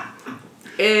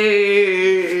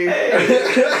 Hey.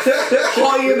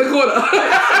 Holly in the corner.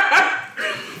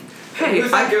 Hey,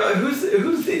 Who's that girl? Who's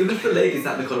the lady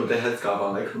sat in the corner with their headscarf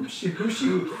on? Like, who's she? Who this?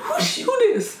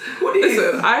 Who this?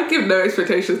 Listen, I give no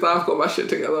expectations that I've got my shit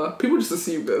together. People just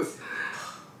assume this.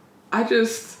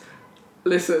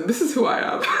 Listen, this is who I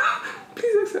am.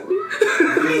 Please accept me.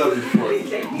 We love you for it.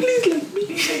 Please let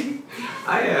me.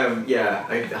 I am,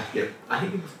 I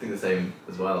think people think the same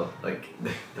as well. Like,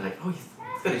 they're like, oh, he's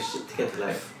got his shit together,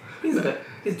 like,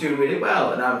 he's doing really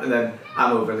well. And then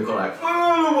I'm over in the corner like,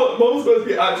 oh, what I'm supposed to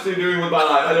be actually doing with my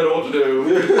life? I don't know what to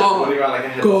do. Oh, Running around like a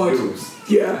head God. of goose.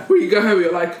 Yeah, when you go home,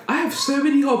 you're like, I have so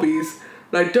many hobbies,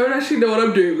 and I don't actually know what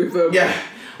I'm doing with them. Yeah.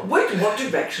 What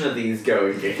direction are these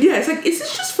going in? Yeah, it's like, is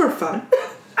this just for fun?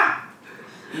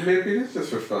 Maybe it's just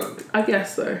for fun. I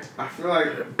guess so. I feel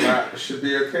like that should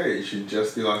be okay. You should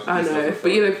just be like. I know, but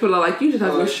people are like, you should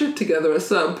have your shit together at a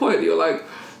certain point. And you're like,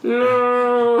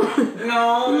 no. I'm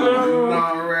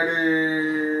not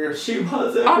ready. She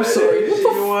wasn't I'm ready. sorry. She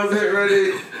wasn't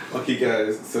ready. Okay,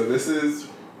 guys. So this is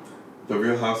The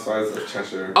Real Housewives of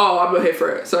Cheshire. Oh, I'm not here for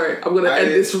it. Sorry, I'm gonna end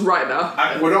this right now.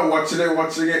 We're not watching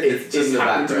it. It just in the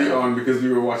happened to be background. on because we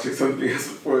were watching something else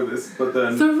before this. But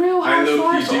then The Real I know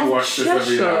Housewives PG of watch this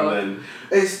every now Cheshire. and then.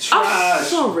 It's trash. I'm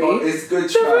sorry. But it's good The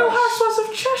trash. Real Housewives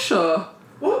of Cheshire.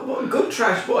 What good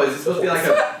trash boys? It's supposed to be like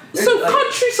a. So like-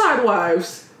 countryside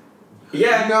wives.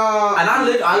 Yeah. No. And I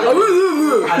lived. I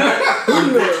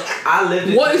lived.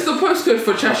 In, What is the postcode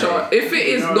for Cheshire? If it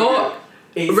is No, not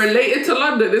it's, related to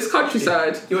London, it's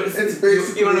countryside. It's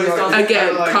basically You wanna know like- it's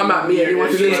Again, like come at me anyone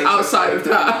who lives Manchester. outside of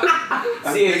that.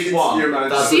 I think it's CH1. near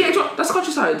Manchester. That's- CH1, that's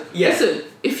countryside. Yeah. Listen,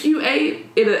 if you ate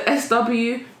in an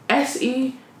SW,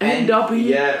 SE, NW,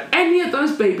 yeah. any of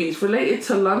those babies related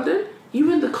to London, you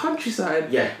in the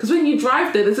countryside. Yeah. Because when you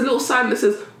drive there, there's a little sign that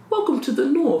says, "Welcome to the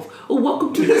north" or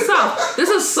 "Welcome to the south." There's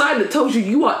a sign that tells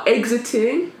you are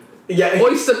exiting Yeah.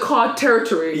 Oyster Card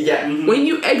territory. Yeah. When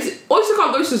you exit, Oyster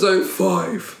Card goes to zone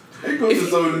 5. It goes to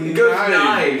zone It goes 9.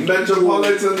 9.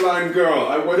 Metropolitan line girl.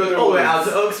 I went there All the way once.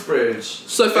 out to Uxbridge.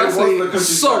 So was firstly, the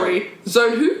countryside. sorry,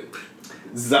 zone who?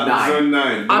 Nine. Zone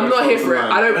 9. I'm not here for it.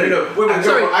 I don't. No. Women, I'm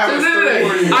sorry. I have a No. story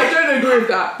for you. I don't agree with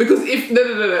that because if no.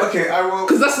 Okay, I will.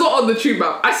 Because that's not on the tube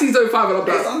map. I see zone 5 and I'm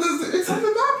It's like, it's on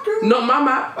the map, girl. not my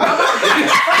map.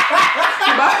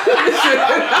 Listen,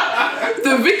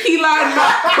 the Vicky line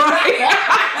map,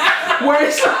 right? Where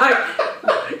it's like,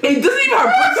 it doesn't even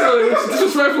have bricks on it, which is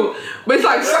disrespectful. But it's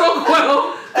like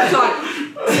Stockwell. It's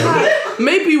like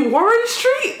maybe Warren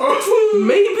Street.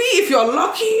 Maybe if you're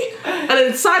lucky. And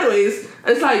then sideways, and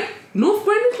it's like North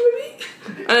Greenwich maybe.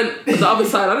 And then the other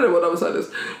side, I don't know what the other side is.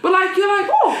 But like you're like,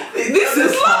 oh, this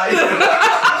is London.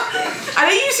 And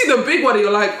then you see the big one and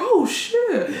you're like, oh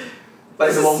shit.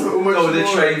 Like the one So much with the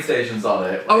more. train stations on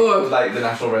it. Oh. Like the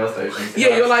national rail stations.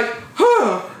 Yeah, you're like,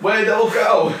 huh. Where'd they all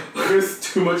go? There's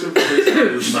too much information on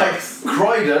this Like, map.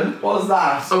 Croydon? What was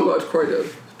that? Oh my god, Croydon.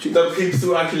 The peeps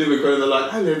who actually live in Croydon, they're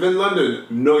like, I live in London.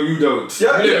 No, you don't.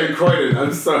 Yeah, you live in Croydon.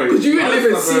 I'm sorry. Because you live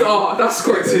in That's CR, not that's It's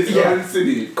Croydon. its Yeah. own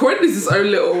city. Croydon is its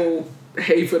own little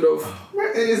haven of.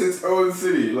 It is its own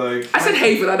city. Like I said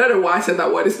haven, I don't know why I said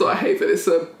that word. It's not a haven, it's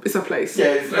a place.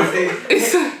 Yeah, it's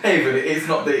hey, but it's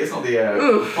not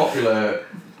the popular.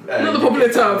 Not the popular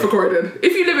term for Croydon.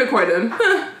 If you live in Croydon,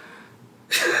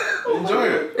 enjoy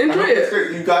it. Enjoy I hope it's it.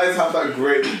 great. You guys have that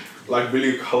great, like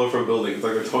really colourful building. It's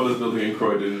like the tallest building in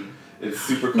Croydon. It's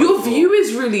super your colourful. view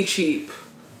is really cheap.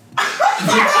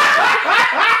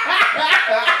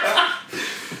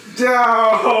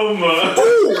 Damn!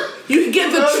 Ooh, you can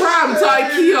get the tram to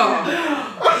IKEA.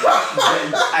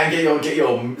 And get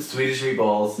your Swedish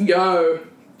meatballs. Yo,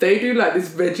 they do like this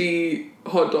veggie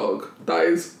hot dog that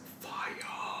is fire.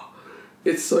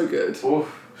 It's so good. Oof.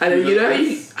 And then you know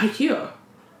Yes. IKEA.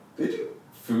 They do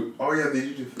food. Oh yeah, they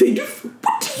do food. They do food.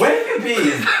 Where have you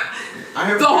been? I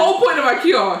have The whole point of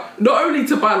IKEA, not only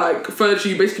to buy like furniture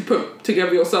you basically put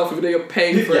together yourself, even though you're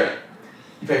paying for Yeah. it.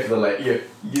 You pay for the labor.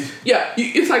 Yeah,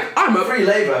 it's like I'm a Free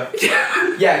labour.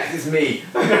 Yeah, 'cause it's me.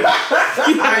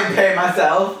 I pay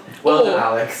myself. Well done, Or-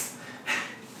 Alex.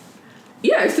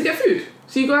 Yeah, it's to get food.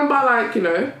 So you go and buy like, you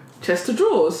know, chest of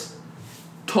drawers,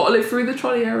 toddle it through the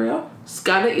trolley area,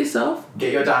 scan it yourself,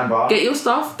 Get your dime bar. get your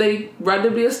stuff. They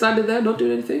randomly are standing there, not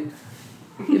doing anything.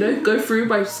 You know, go through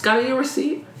by scanning your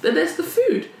receipt. Then there's the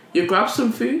food. You grab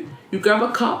some food, you grab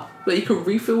a cup that you can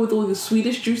refill with all the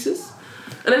Swedish juices.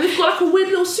 And then they've got like a weird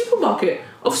little supermarket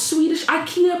of Swedish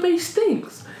IKEA-based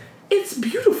things. It's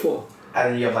beautiful.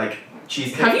 And then you have like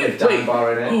cheesecake Have you- with dime wait.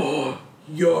 bar in it. Oh,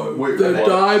 yo, Wait, the what?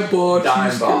 dime bar Dime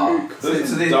cheesecake. bar. So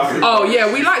they- Oh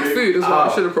yeah, we like food as well. I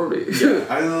Oh. should have probably.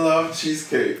 I love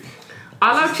cheesecake.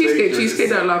 I love This is cheesecake. baked, Cheesecake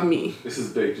this is- don't love me. This is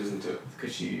baked, isn't it?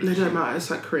 Because you. It don't matter. It's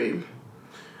like cream.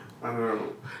 I don't know.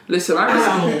 Listen, I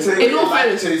You was, can take in all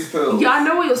fairness, lactase pills. yeah, I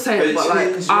know what you're saying, They but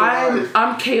like change your life.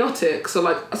 I'm chaotic, so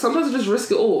like sometimes I just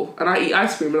risk it all, and I eat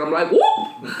ice cream, and I'm like, whoop.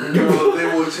 Girl, they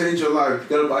will change your life.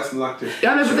 You gotta buy some lactase.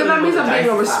 Yeah, no, but then that means I'm being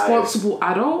a Nice size. responsible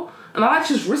adult, and I like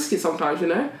to just risk it sometimes, you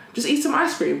know. Just eat some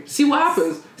ice cream, see what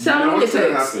happens, see how You know long it what's gonna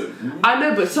takes. happen. I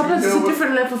know, but sometimes You it's know a what-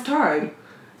 different length of time.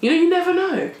 You know, you never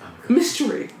know.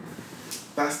 Mystery.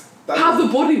 That's How the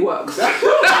body works.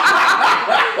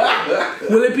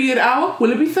 Will it be an hour?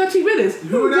 Will it be 30 minutes?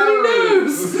 Who Nobody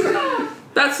knows? knows.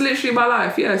 That's literally my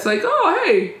life. Yeah, it's like, oh,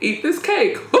 hey, eat this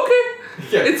cake. Okay.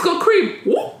 Yeah. It's got cream.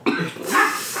 Whoop.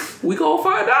 We gonna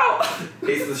find out.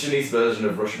 It's the Chinese version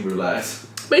of Russian roulette.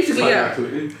 Basically, yeah.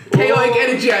 Exactly. Chaotic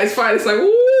energy at its finest. Like,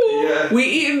 ooh, Yeah. we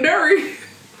eating dairy.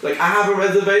 Like, I have a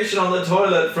reservation on the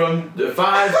toilet from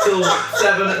 5 till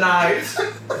 7 at night.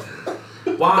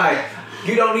 Why?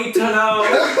 You don't need to know.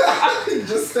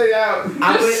 Just stay out.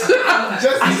 I'm with,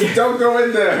 Just don't go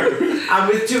in there. I'm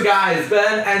with two guys,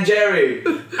 Ben and Jerry.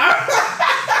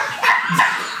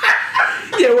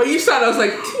 Yeah, when you started, I was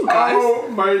like, 2 guys? Oh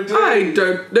my days. I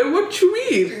don't know what you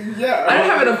mean. Yeah. I don't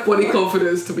have enough body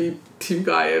confidence to be 2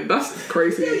 guy, and that's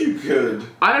crazy. Yeah, you could.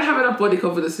 I don't have enough body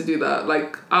confidence to do that.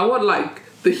 Like, I want like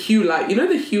the hue light. You know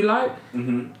the hue light?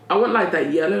 Mm-hmm. I want like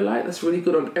that yellow light that's really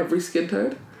good on every skin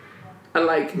tone, and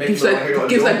like Makes gives it that like a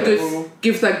gives that jaundice. good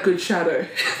gives that good shadow,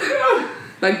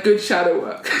 like good shadow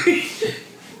work.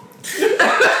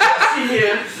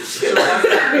 Yeah.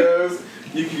 Because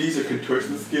you can use your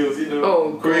contortion skills, you know.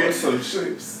 Oh, create God. some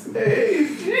shapes.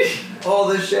 All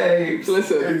the shapes.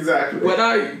 Listen, Exactly. when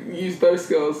I use those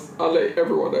skills, I'll let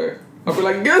everyone know. I'll be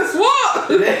like, guess what?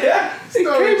 It came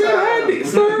Story in time. handy.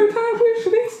 Story time with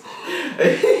Shanice.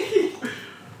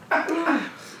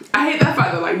 I hate that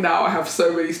fact that like now I have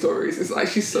so many stories. It's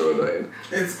actually so annoying.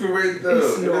 It's great though.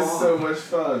 It's It not. is so much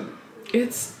fun.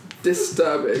 It's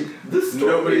disturbing. The story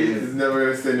Nobody is... is never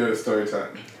gonna say no to story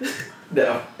time.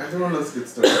 No. Everyone loves good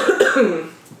story.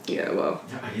 Yeah, well.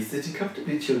 Are you sitting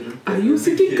comfortably, children? Are you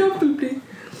sitting comfortably?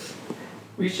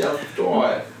 We shall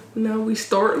start. Now we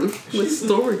starting with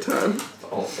story time.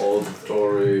 All the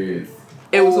stories.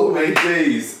 It was all Oh my me.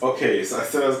 days. Okay, so I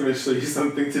said I was gonna show you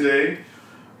something today.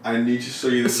 I need to show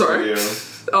you this Sorry. video.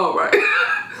 Oh, right.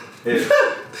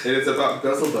 It is about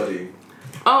Guzzle Buddy.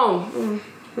 Oh.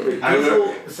 I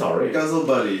know. Sorry. Guzzle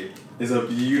Buddy is a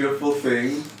beautiful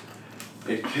thing.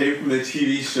 It came from the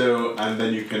TV show, and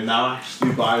then you can now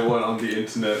actually buy one on the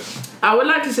internet. I would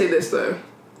like to say this though.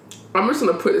 I'm just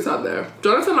gonna put this out there.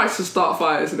 Jonathan likes to start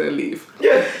fires and then leave.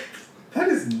 Yeah. That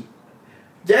is.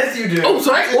 Yes, you do. Oh,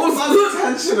 sorry. It's not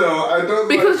intentional. I don't.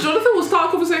 Because Jonathan will start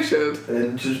a conversation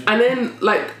And just... and then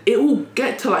like it will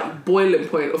get to like boiling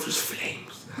point of just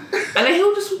flames, and then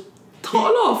he'll just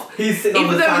toddle off. He's sitting on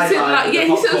Even the though he's sitting sideline. like with yeah, the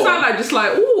he's sitting on the popcorn. sideline just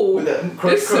like ooh, With the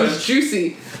crunch, this crunch. is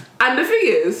juicy. And the thing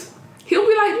is, he'll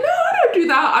be like, no, I don't do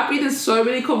that. I've been in so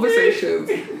many conversations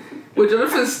where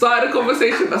Jonathan started a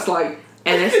conversation that's like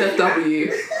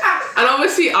NSFW. And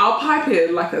obviously I'll pipe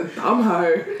in like a dumb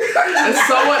hoe. And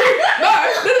someone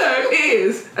no, it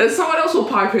is. And someone else will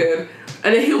pipe in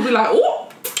and then he'll be like, oh,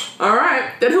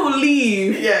 alright. Then he'll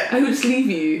leave. Yeah. And he'll just leave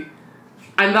you.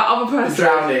 And that other person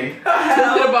Drowning.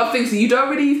 talking about things that you don't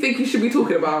really think you should be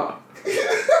talking about.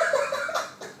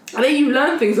 And then you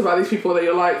learn things about these people that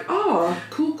you're like, oh,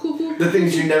 cool. The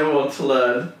things you never want to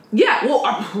learn. Yeah, well,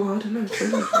 I don't know.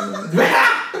 Sometimes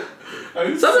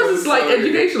I'm so it's like sorry.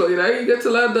 educational, you know? You get to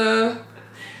learn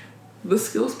the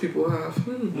skills people have.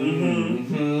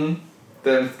 Mm-hmm.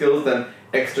 Them skills, them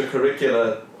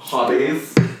extracurricular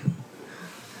hobbies.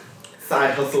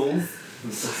 Side hustles.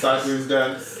 Sideways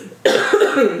dance.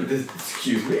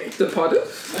 Excuse me. The pardon?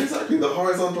 Exactly, the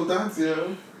horizontal dance, you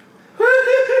know.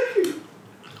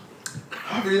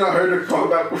 Have you not heard of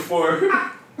combat before?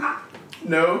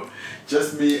 No?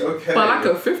 Just me? Okay. But like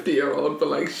a 50-year-old, but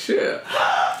like shit.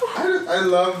 I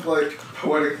love like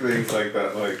poetic things like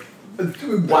that, like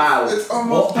Wow. It's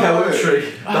almost what poetry.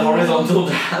 The I horizontal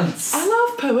dance. I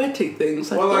love poetic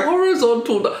things, like Well, the like-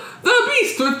 horizontal, the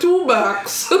beast with 2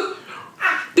 backs,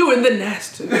 doing the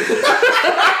nasty. I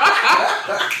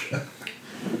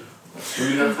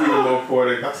mean, that's even more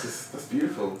poetic. That's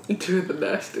beautiful. Doing the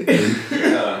nasty.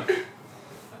 Yeah.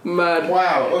 Mad.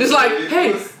 Wow. Okay. It's like, it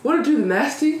hey, was- wanna do the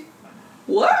nasty?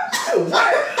 What?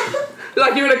 What?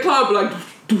 Like you're in a club, like,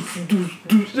 wanna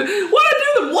do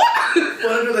the what?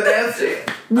 Wanna do the dancing?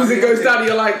 Music goes down, and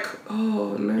you're like,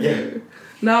 oh no. Yeah.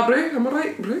 Nah, break, am I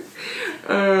right? Break.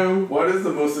 What is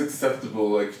the most acceptable,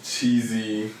 like,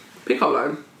 cheesy, Pickup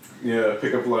line.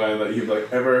 pickup line that you've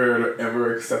like ever heard or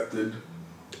ever accepted?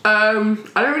 I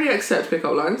don't really accept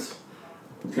pickup lines.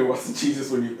 Okay, what's the cheesiest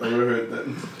one you've ever heard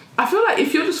then? I feel like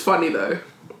if you're just funny though,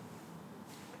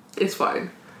 it's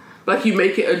fine. Like you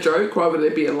make it a joke rather than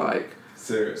it being like,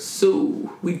 Serious.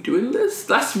 so we doing this?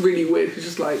 That's really weird. It's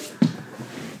just like,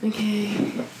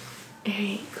 okay,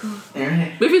 alright, cool.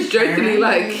 Alright. But if it's jokingly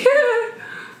like,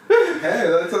 Hey,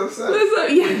 that's upset.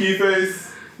 yeah, Pinky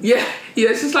face. yeah,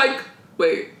 it's just like,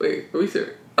 wait, are we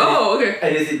serious? Oh, okay.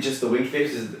 And is it just the winky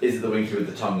face? Is it the winky with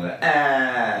the tongue? Like,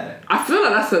 ah. I feel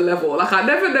like that's a level. Like I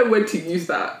never know when to use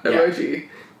that Yeah. emoji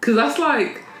because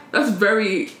that's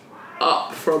very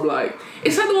up from like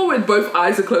it's like the one where both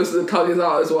eyes are closed and the tongue is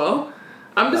out as well.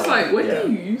 I'm just That like, one, when yeah.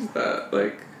 do you use that?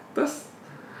 Like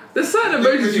there's certain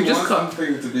Because emojis you just want can't.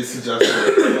 something to be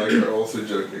suggestive, but like you're also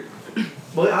joking.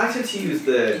 Well, I tend to use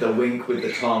the wink with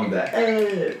the tongue,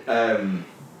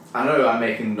 I know I'm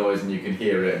making noise and you can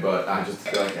hear it, but I just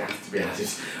feel like it has to be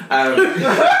added.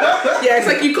 Yeah, it's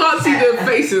like you can't see the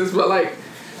faces, but like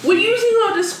we're using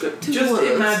our descriptive Just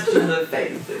words. imagine the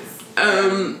faces.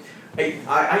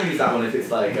 I use that one if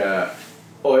it's like a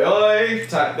oi oi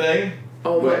type thing.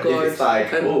 Oh my Where god, if it's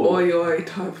like, an ooh. oi oi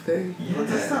type thing. Yeah. What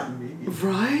does that mean?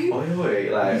 Right? Oi oi,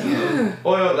 like Yeah.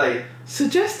 oi oi, like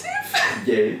Suggestive?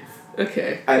 yeah.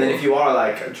 Okay. And then if you are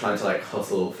like trying to like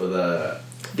hustle for the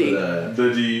D. The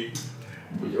D,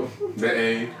 the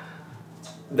A.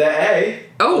 The A.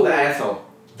 Oh. The asshole.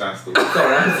 That's the one.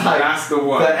 Sorry, I was like That's the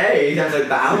one. the A. That's like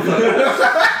the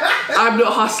alpha. I'm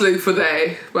not hustling for the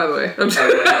A, by the way. I'm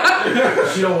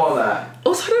just You don't want that.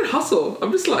 Also, I don't hustle.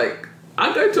 I'm just like,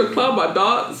 I go to a club, I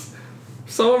dance.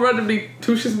 Someone randomly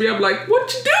touches me, I'm like,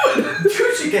 what you doing?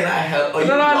 Could you get that help? And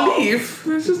then I leave.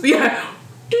 It's just, yeah.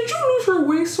 Did you lose your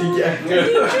way, son? Yeah. Do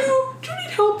you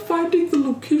need help finding the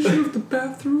location of the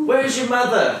bathroom? Where's your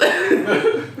mother?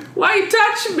 Why you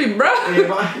touching me,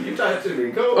 bruh? You tried to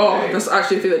me. Go Oh, away. that's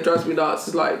actually the thing that drives me nuts.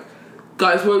 Is like,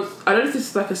 guys won't. I don't know if this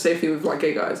is like a safe thing with like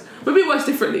gay guys. Maybe it works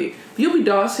differently. But you'll be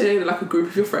dancing in like a group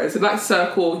of your friends in like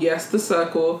circle. Yes, the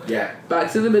circle. Yeah.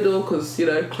 Bags in the middle because you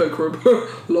know cloakroom.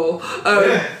 Lol.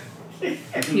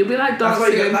 You'll be like That's why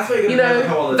dancing. you- that's why you're you gonna know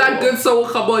come on the that floor. good soul will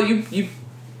come on.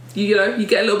 You know you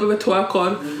get a little bit of a twerk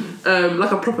on,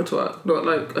 like a proper twerk, not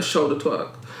like a shoulder twerk.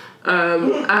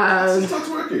 And It's not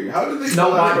working. How did they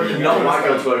Not my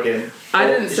girl twerking. I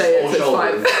didn't say it, so it's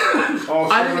shoulders. fine. Oh,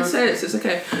 I didn't say it, so it's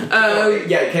okay.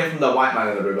 Yeah, it came from the white man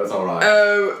in the room. That's all right.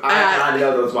 I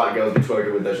know those white girls be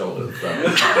twerking with their shoulders. So.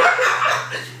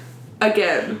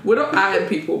 Again, we're not eyeing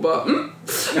people, but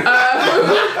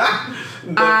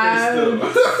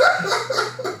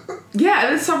yeah,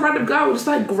 and then some random guy will just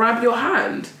like grab your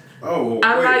hand, Oh,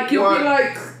 and wait, like you'll what? be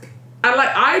like, and like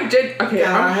I did. Okay,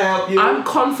 Can I help you? I'm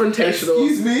confrontational.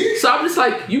 Excuse me? So I'm just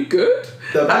like, you good?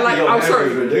 The back And like, of your I'm head sorry.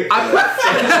 is ridiculous.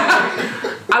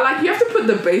 I like you have to put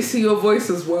the bass in your voice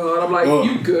as well, and I'm like, Oh.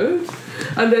 you good?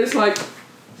 And then it's like,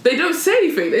 they don't say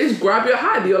anything. They just grab your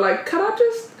hand. You're like, can I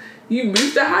just? You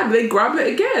move the hand, they grab it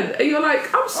again, and you're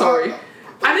like, I'm sorry.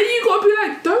 And then you gotta be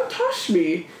like, don't touch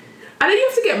me. And then you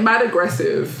have to get mad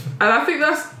aggressive, and I think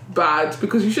that's bad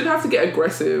because you should have to get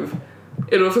aggressive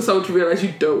in order for someone to realize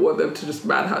you don't want them to just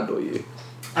manhandle you.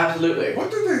 Absolutely. What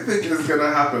do they think is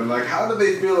gonna happen? Like, how do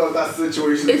they feel that that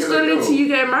situation It's is gonna gonna lead to you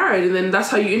getting married, and then that's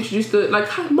how you introduce the like,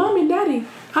 hi, mommy, daddy,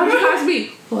 how'd you guys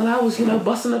meet? Well, I was,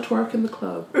 busting a twerk in the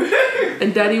club,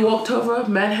 and daddy walked over,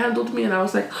 manhandled me, and I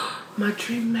was like, my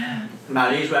dream man.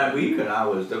 Man, he's ran weak and I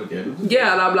was doing it.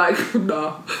 Yeah, and I'm like,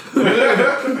 nah.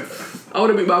 I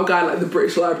want to meet my guy like the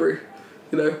British Library.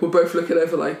 We're both looking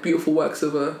over like beautiful works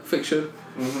of fiction.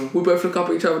 Mm-hmm. We both look up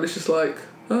at each other, and it's just like,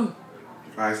 oh,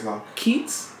 Eyes locked.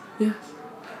 Keats, yes,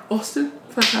 Austen,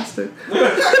 fantastic.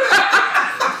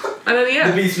 And then The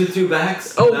yeah, beast with two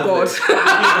backs. oh Lovely.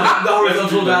 god. The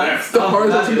horizontal dance. The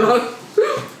horizontal dog.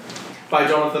 By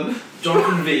Jonathan.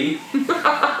 Jonathan V.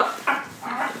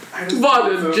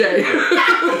 Varden J.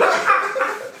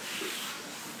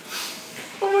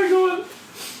 Oh my god.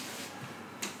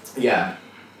 Yeah.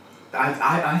 I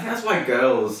think that's why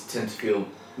girls tend to feel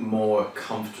more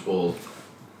comfortable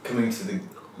coming to the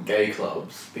gay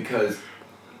clubs because,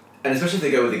 and especially if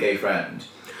they go with a gay friend,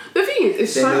 The thing is,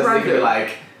 it's then so they can be random.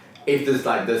 like, if there's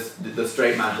like the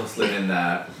straight man hustling in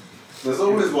there, There's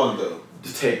always one though.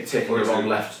 just taking the wrong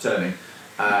left turning,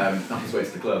 on his way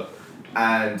to the club,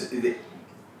 and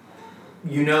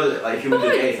you know that like if you're But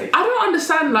with the like, gay, it's like I don't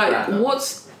understand like Random.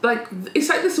 what's like. It's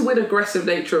like this weird aggressive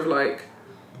nature of like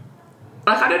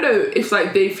I don't know if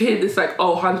like they've hit this like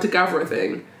hunter gatherer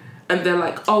thing, and they're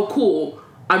like, oh cool,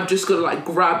 I'm just gonna like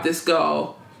grab this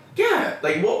girl, yeah,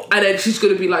 like what and then she's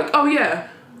gonna be like, oh yeah,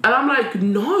 and I'm like,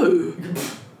 no,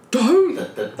 don't.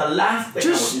 the last thing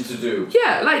Just- I want you to do.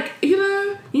 Yeah, like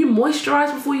you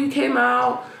moisturized before you came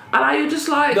out, and now you're just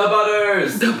like The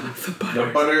butters. the The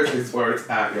butter. butters is where it's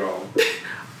at, y'all.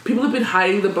 People have been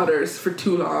hiding the butters for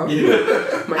too long.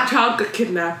 Yeah. My child got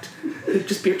kidnapped. It'd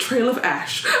just be a trail of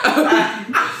ash.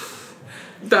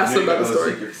 That's another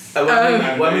story. Secrets.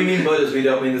 When we mean butters, we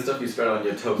don't mean the stuff you spread on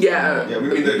your toast. Yeah. Yeah, we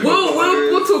mean the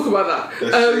We'll talk about that.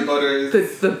 the shea butters.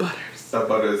 The butters. The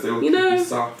butters. They will keep you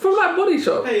soft. From that body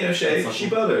shop. Hey, Shay, she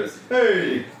butters.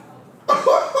 Hey.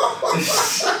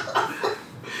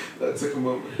 That took a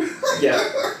moment.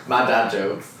 Yeah, my dad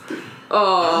jokes.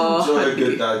 Oh, Enjoy a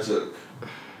good dad joke.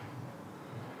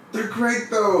 They're great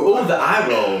though. Oh, the eye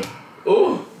roll.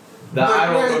 Oh, the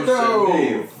eye roll from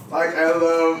Shay. Like, I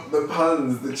love the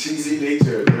puns, the cheesy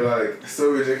nature. They're like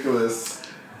so ridiculous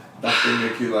that they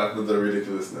make you laugh with their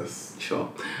ridiculousness. Sure.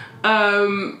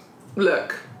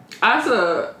 Look, as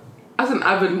a as an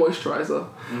avid moisturizer,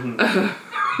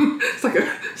 it's like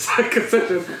a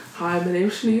session. Hi, my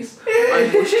name's Shanice. I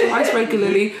moisturize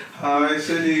regularly. Hi,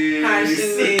 Shanice. Hi,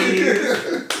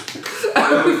 Shanice.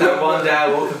 That one day I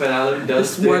woke up and I looked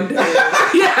dusty. This one day,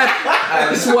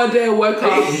 this one day I woke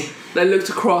up and I looked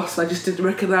across. I just didn't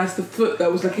recognize the foot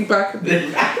that was looking back at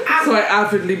me, so I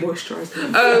avidly moisturized.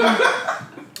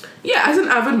 As an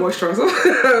avid moisturizer,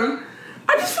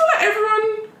 I just feel like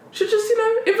everyone should just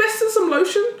invest in some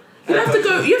lotion. You have to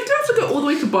go all the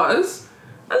way to butters.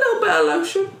 A little bit of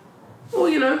lotion. Or,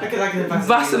 like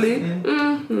Vaseline.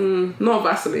 Not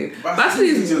Vaseline.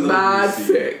 Vaseline is mad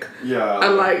thick. Yeah.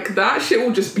 And, like, that shit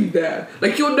will just be there.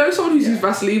 Like, you'll know someone who's used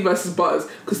Vaseline versus butters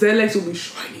because their legs will be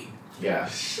shiny. Yeah.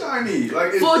 Shiny.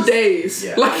 Like, it's For just, days.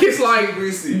 Yeah. Like, it's like,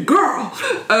 greasy. girl.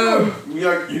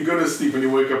 You go to sleep and you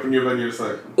wake up in your bed and you're just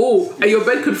like... Oh, and your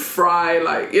bed could fry.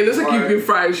 Like, it looks like you've been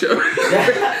frying shit.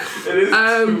 It is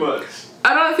too much.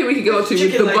 Another thing we can get onto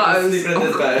with the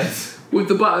butters... With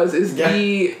the butters is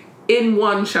the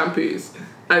in-one shampoos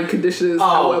and conditioners,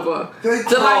 however. They're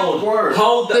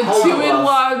Hold the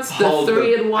 2-in-ones, the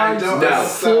 3-in-ones, the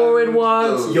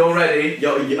 4-in-ones. You're ready.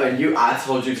 I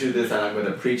told you to do this and I'm going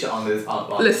to preach it on this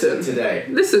Listen, today.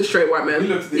 Listen, straight white man.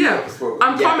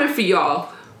 I'm coming for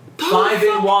y'all.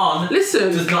 5-in-1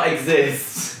 does not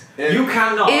exist. You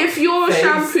cannot if your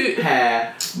shampoo...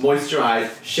 hair,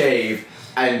 moisturize, shave,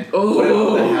 and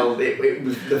whatever the hell it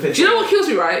was the 15th. Do you know what kills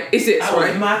me, right? Is this,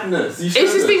 right? Madness. It's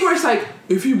this thing where it's like,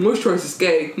 if you moisturize, it's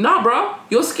gay. Nah, bro.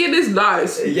 Your skin is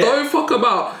nice. Yeah. Don't fuck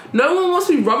about. No one wants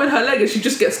to be rubbing her leg and she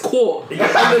just gets caught on the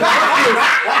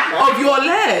surface of your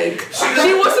leg.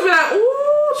 She wants to be like,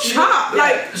 ooh, chat.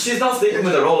 Like, she's not sleeping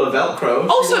with a roll of Velcro.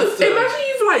 Also, imagine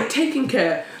you've like taken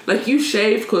care. Like, you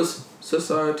shave because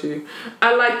society.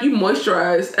 And like, you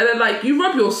moisturize. And then like, you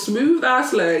rub your smooth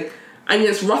ass leg. And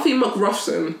it's Ruffy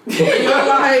McRuffson. And you're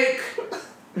like,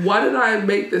 why did I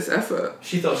make this effort?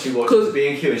 She thought she watched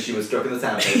B&Q and she was stroking the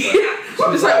sandpaper.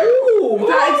 It's like, ooh,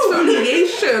 that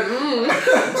exfoliation.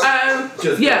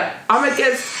 I'm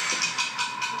against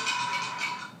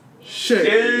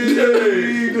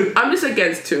shade. I'm just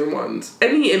against 2-in-1s.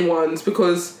 Any in-ones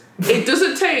because it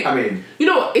doesn't take... I mean... You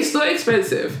know what? It's not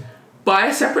expensive. Buy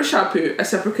a separate shampoo, a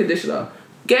separate conditioner.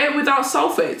 Get it without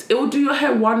sulfates. It will do your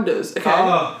hair wonders,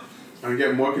 okay? And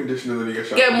get more conditioner than you get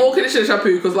shampoo. Get more conditioner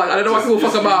shampoo because like I don't know why people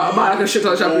fuck about like a shit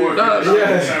ton of shampoo. No.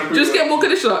 Just get more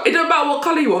conditioner. It don't matter what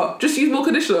colour you are. Just use more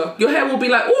conditioner. Your hair will be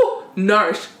like, ooh,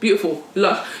 nourished, beautiful,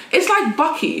 lush. It's like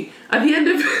Bucky at the end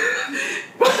of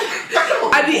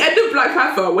Black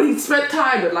Panther when he spent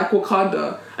time at like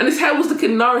Wakanda and his hair was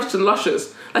looking nourished and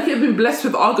luscious, like it had been blessed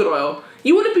with argan oil.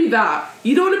 You want to be that.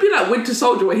 You don't want to be like Winter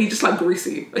Soldier where he's just like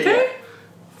greasy. Okay,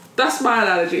 that's my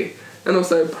analogy. And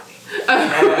also.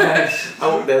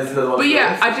 There's another one. But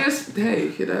yeah,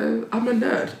 I'm a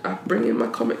nerd. I bring in my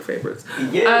comic favorites.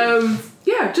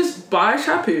 Yeah. Just buy a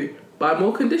shampoo, buy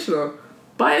more conditioner,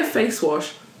 buy a face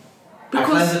wash. A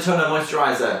cleanser, toner,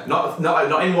 moisturizer. Not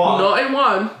in one. Not in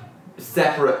one.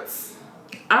 Separates.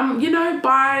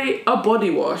 Buy a body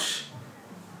wash.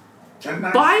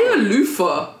 Nice buy a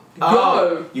loofah.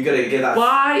 Yo. You gotta get that.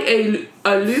 Buy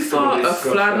a loofah, a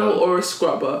flannel, or a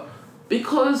scrubber.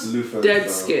 Because dead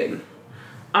skin.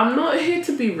 I'm not here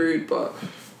to be rude, but...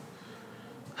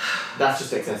 That's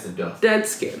just excessive dust. Dead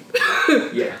skin.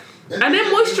 Yeah. And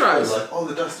then moisturize. Like, all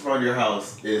the dust around your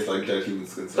house is like dead human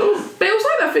skin. But it was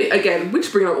like that thing, again, we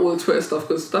just bring up all the Twitter stuff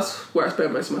because that's where I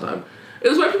spend most of my time. It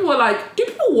was where people were like, do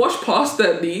people wash past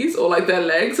their knees or like their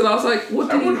legs? And I was like, what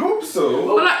do you... I would hope so.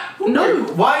 But like, no.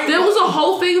 Why? There was a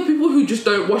whole thing of people who just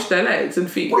don't wash their legs and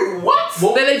feet. Wait, what?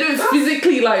 Then they do it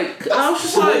physically, like... I was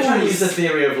just So like... they're trying to use the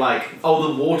theory of like,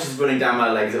 the water's running down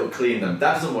my legs, it'll clean them.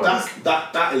 That doesn't work.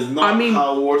 That is not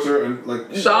how water and like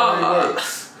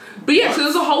works. But yeah, so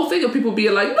there's a whole thing of people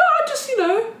being like, no,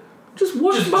 just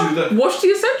wash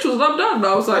the essentials and I'm done. And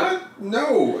I was like,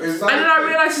 no, it's not. And then I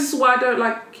realised this is why I don't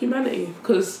like humanity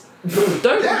because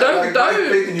don't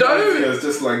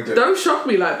shock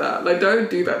me like that. Like, don't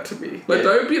do that to me. Like,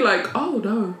 don't be like, oh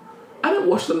no, I don't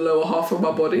wash the lower half of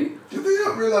my body. Do they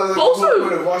not realize that the whole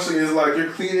point of washing is like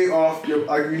you're cleaning off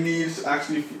your you need to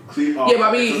actually clean off. Yeah, but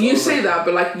I mean, you say that,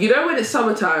 but like, when it's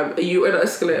summertime and you in an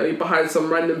escalator, you're behind some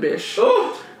random bish.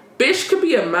 Oh. Bish could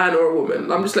be a man or a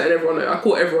woman. I'm just letting everyone know. I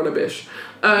call everyone a bish.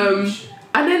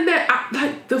 And then they're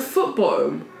like the foot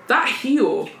bottom, that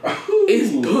heel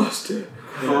is busted.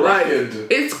 Like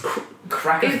it's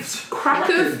cracked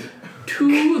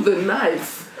to the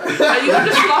knife, and you're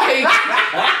just like,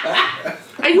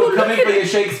 and you're coming for your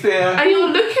Shakespeare, and you're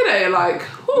looking at it like,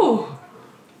 oh,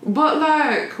 but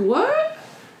like what?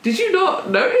 Did you not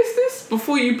notice this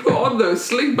before you put on those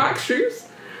sling back shoes?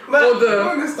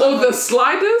 or the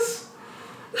sliders.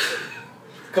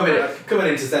 Coming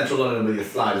into central London with your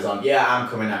sliders on. Yeah, I'm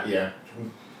coming at you.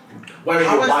 Wearing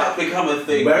How your has white. that become a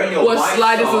thing? Wearing your What, white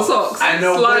sliders and socks? I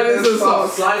know, Sliders and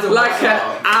socks. Sliders and like white an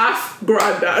socks. ass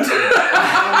granddad.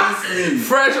 Honestly,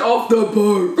 Fresh off the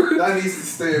boat. that needs to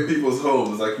stay in people's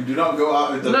homes. Like, you do not go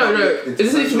out into No, public, it into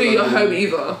doesn't need to be central your home London.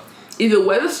 either. Either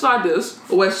wear the sliders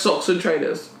or wear socks and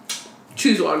trainers.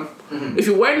 Choose one. Mm-hmm. If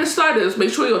you're wearing the sliders,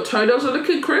 make sure your toenails are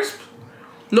looking crisp.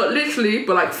 Not literally,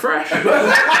 but like fresh. And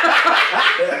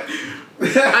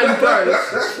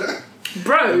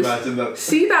bros, Imagine that.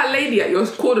 see that lady at your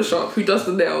corner shop who does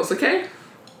the nails, okay?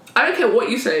 I don't care what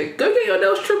you say. Go get your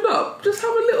nails trimmed up. Just have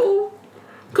a little...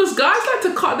 Because guys like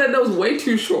to cut their nails way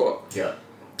too short. Yeah.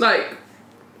 Like,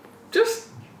 just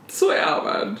sort it out,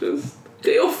 man. Just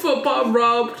get your foot bottom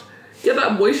rubbed. Get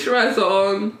that moisturizer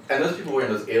on. And those people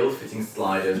wearing those ill-fitting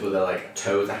sliders where their like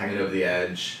toes are hanging over the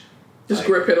edge. Just Like-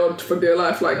 grip it on for dear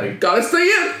life. Like, gotta stay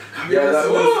in. Have you Yeah, ever that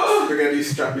seen was- those spaghetti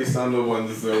strappy sandal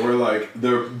ones though, where like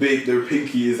their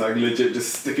pinky is like legit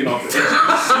just sticking off the edge of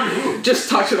the shoe. Just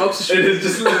touch it off the It shoe. is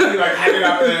just literally like hanging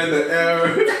out there in the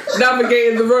air.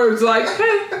 Navigating the roads like,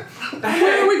 hey,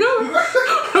 where are we going?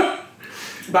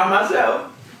 By myself.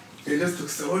 It just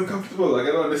looks so uncomfortable. Like,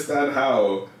 I don't understand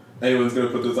how anyone's gonna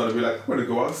put this on and be like, I'm gonna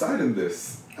go outside in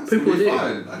this. People do.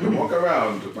 Fine. I can walk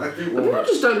around. My feet will People hurt.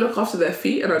 just don't look after their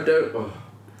feet, and I don't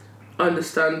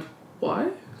understand why.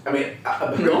 I mean,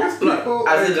 Not like, People,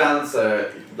 as a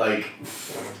dancer, like,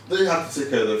 they have to take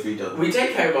care of their feet, don't they? we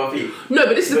take care of our feet. no,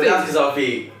 but this is the But that's thing. because our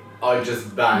feet are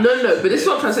just bad. No, but this is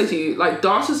what I'm trying to say to you. Like,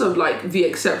 dancers are like the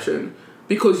exception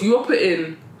because you are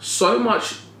putting so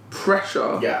much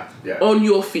pressure Yeah. on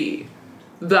your feet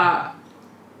that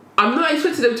I'm not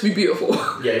expecting them to be beautiful.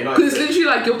 Yeah, you're not. Because it's literally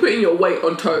like you're putting your weight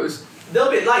on toes. They'll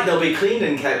be cleaned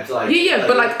and kept like. Yeah,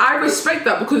 but like I respect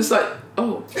that because it's like,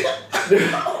 oh.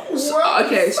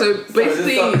 Okay, so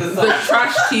basically this the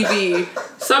trash TV,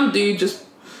 some dude just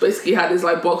basically had his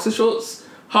like boxer shorts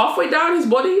halfway down his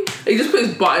body and he just put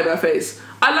his butt in her face.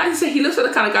 I like to say he looks like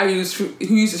the kind of guy who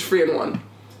uses 3-in-1.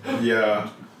 Yeah.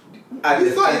 And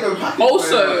It's not even packaged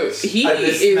Also, very much. he and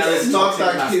the smell is not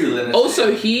that cute. masculinity.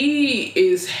 also he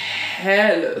is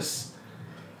hairless.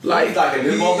 He's like a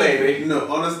newborn baby. No,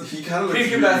 honestly, he kind of looks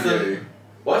really Prepubescent. gay.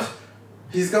 What?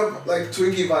 He's got like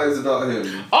Twinkie vibes about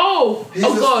him. Oh, He's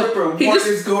oh a god. stripper. He What just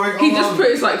is going he on? just put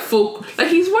his like full like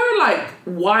he's wearing like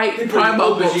white He put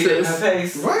Primark his aubergine in her boxers.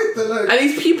 face. Right? They're like,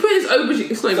 And he put his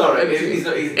aubergine. It's not even Sorry, an aubergine. he's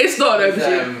not. It's not an he's,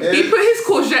 aubergine. He put his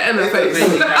courgette in her it's a face.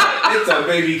 baby carrot. It's a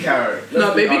baby carrot. No,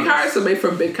 Let's be baby honest. carrots are made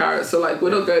from big carrots, so like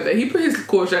we're not going there. He put his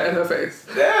courgette in her face.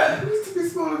 Yeah. It needs to be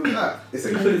smaller than that. It's a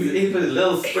He baby. put his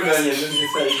little spring onion in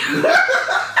his face.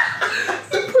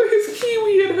 He put his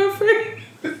kiwi in her face.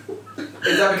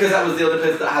 Is that because that was the other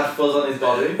place that had fuzz on his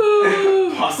body?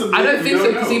 Possibly. I don't think so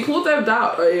know. because he pulled them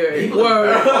down. Oh, anyway, He pulled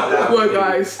them down. whoa,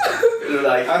 guys.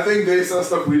 Like, I think they saw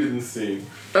stuff we didn't see.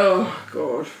 Oh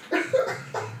god.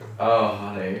 oh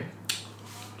honey,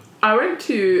 I went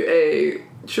to a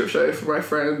strip show for my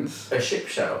friends. a ship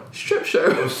show. Strip show.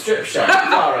 Oh, strip show.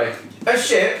 Sorry, a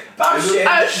ship. About Is it- ship.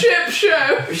 A ship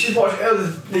show We should watch. Oh,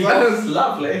 the yacht's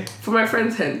lovely. for my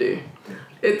friend's Hindu.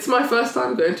 It's my first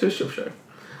time going to a strip show.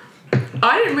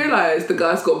 I didn't realise the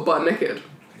guys got butt naked.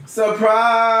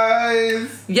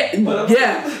 Surprise! Yeah,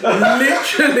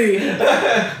 literally.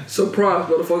 Surprise,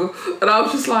 motherfucker. And I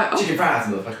was just like, oh. Chicken fries,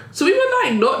 motherfucker. So we were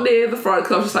like not near the front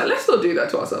because I was just like, let's not do that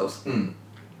to ourselves.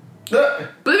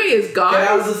 But the thing is, guys, Get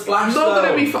out of the splash not gonna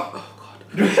zone. be fun. Oh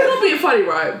god, it's not being funny,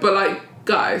 right? But like,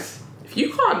 guys, if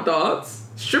you can't dance,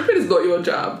 stripping is not your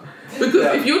jam. Because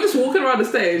Yeah. if you're just walking around the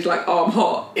stage like, oh, I'm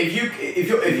hot. If you're,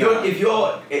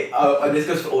 and this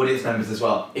goes for audience members as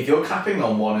well. If you're clapping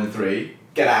on 1 and 3,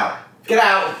 get out. Get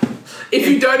out. If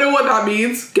you don't know what that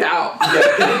means, get out.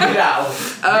 Get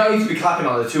out. You need to be clapping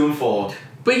on the 2 and 4.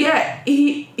 But yeah,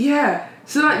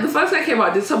 So like the first guy came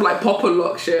out, did some like pop and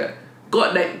lock shit.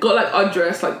 Got like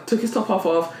undressed, like took his top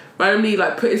off, randomly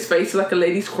like put his face to like a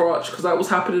lady's crotch because that was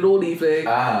happening all evening.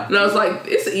 Ah. And I was like,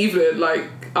 it's evening. Like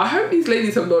I hope these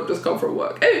ladies have not just come from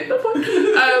work. Anyway, no point.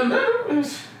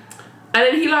 And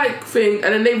then he like and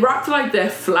then they wrapped like their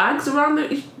flags around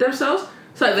themselves.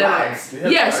 So like they're Flags? like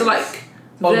They yeah, have so flags? like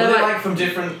Oh, they're they're like. like from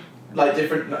different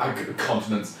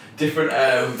continents. Different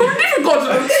From different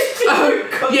continents.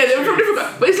 Yeah, they were from different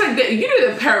countries. But it's like, you know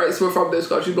their parents were from those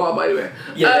countries, blah, by the way.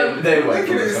 Yeah, they were Look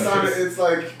from at it, those sounded, countries. it's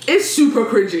like, It's super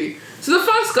cringy. So the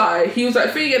first guy, he was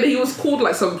like thinking, he was called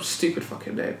like some stupid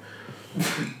fucking name.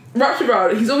 Wrapped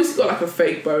around, he's obviously got like a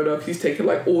fake boner because he's taken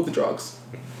like all the drugs.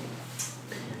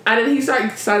 And then he's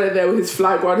like standing there with his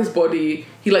flag around his body.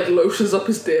 He like lotions up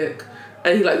his dick.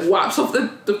 and he like wipes off the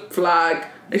flag.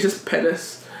 It's just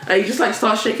penis. And he just like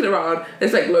starts shaking it around.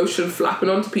 There's like lotion flapping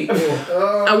onto people.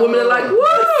 And women are like,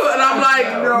 woo! And I'm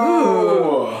like,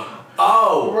 no.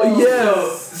 Oh,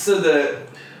 Gross. So the.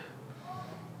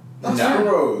 That's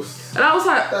gross. And I was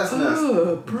like, That's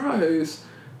oh, bros,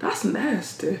 that's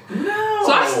nasty. No.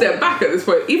 So I stepped back at this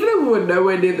point, even though we were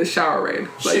nowhere near the shower rain.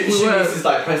 Like She we were. was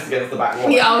like pressed against the back wall.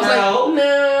 Yeah, I was Help.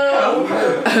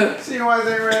 like, no. She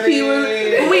wasn't ready.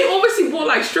 We obviously bought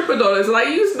like stripper dollars, and I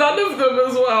used none of them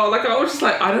as well. Like I was just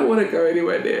like, I don't want to go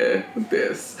anywhere near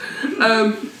this.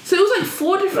 So it was like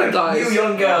 4 different guys. You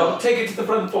young girl, take it to the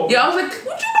front door. Yeah, I was like,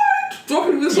 would you mind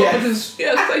dropping this off? Because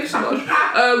yes, thank you so much.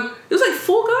 It was like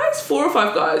 4 or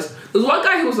 5 guys. There was one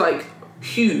guy who was like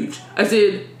huge, as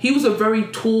in he was a very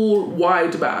tall,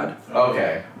 wide man.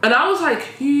 Okay. And I was like,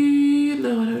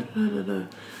 no.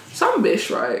 Some bitch,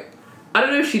 right? I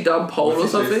don't know if she done pole or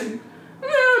something. No,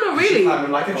 not really. She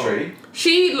climbing like a tree.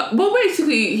 Well,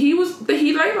 basically, he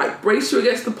like braced her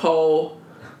against the pole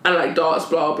and like darts,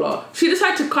 blah blah. She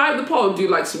decided to climb the pole and do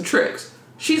like some tricks.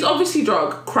 She's obviously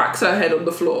drunk, cracks her head on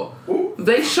the floor. Ooh.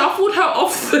 They shuffled her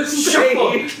off the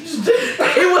stage.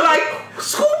 They were like,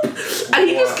 scoop! And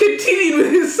he just continued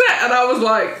with his set, and I was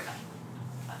like,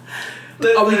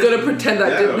 are we gonna pretend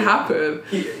that didn't happen?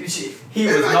 He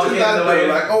was not getting in the way.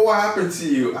 Like, oh, what happened to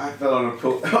you? I fell on a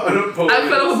pole. I fell off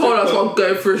a pole, that's why I'm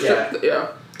going for a strip. Yeah.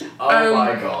 Oh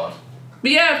my god.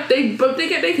 But yeah, they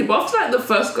get naked. But after like the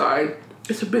first guy,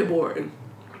 it's a bit boring.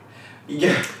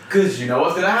 Yeah, because you know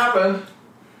what's gonna happen.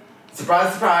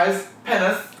 Surprise, surprise,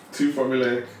 penis. Too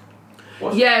formulaic.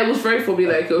 What? Yeah, it was very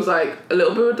formulaic. It was like a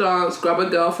little bit of dance, grab a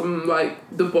girl from like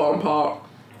the bottom part,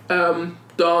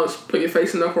 dance, put your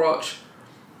face in the crotch,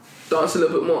 dance a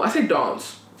little bit more. I say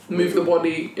dance, move the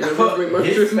body in a rhythmic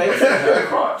motion. His face in her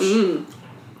crotch.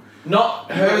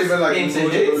 Not hers even, like, into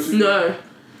mojo- his. No.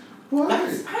 Why?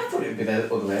 I thought it'd be the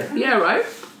other way. Yeah, right.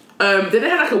 Then they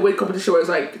had like a wig competition where it's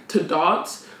like to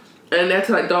dance, and they had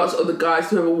to like dance other guys.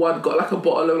 Whoever won got like a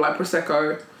bottle of like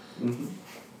prosecco, and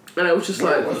I was just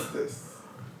Where like, was this?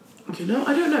 you know,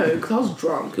 I don't know, because I was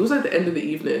drunk. It was like the end of the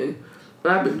evening,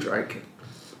 and I've been drinking.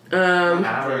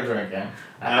 I've been drinking.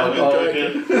 I've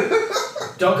been drinking.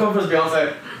 Don't come for us,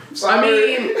 Beyonce. I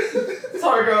mean,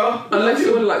 Sorry, girl. unless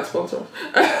you want to like sponsor.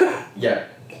 Yeah.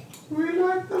 We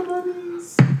like the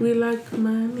monies. We like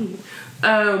money.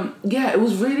 Yeah, it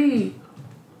was really.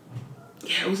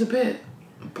 Yeah, it was a bit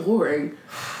boring,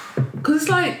 because it's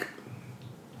like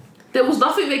there was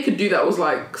nothing they could do that was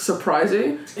like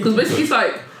surprising. Because basically, it's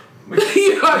like.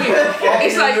 You know what I mean?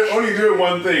 It's like only doing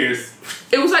one thing is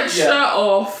it was like shirt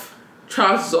off,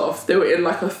 trousers off. They were in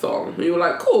like a thong. And you were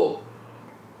like, cool.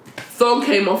 Thong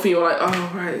came off, and you were like,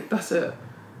 oh right, that's it.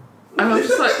 And I was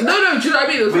just like, no, do you know what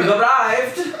I mean? It was We've like,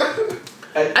 arrived.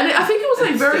 and I think it was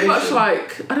like very much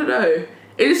like I don't know.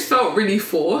 It just felt really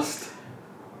forced.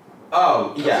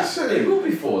 Oh yeah, That's a shame. it will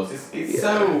be forced. It's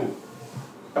so.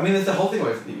 I mean, there's the whole thing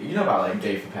with you know about like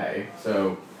gay for pay.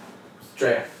 So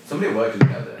straight. Somebody at work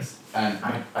didn't know this, and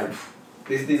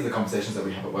these are the conversations that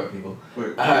we have at work, people.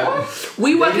 wait.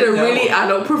 We work in a didn't know. really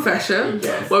adult profession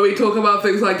Yes. where we talk about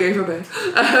things like gay for pay.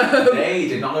 They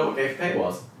did not know what gay for pay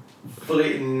was.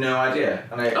 Fully no idea.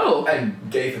 And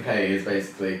gay for pay is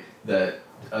basically that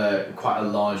quite a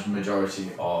large majority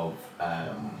of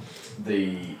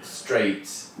the straight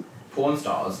porn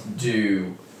stars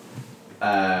do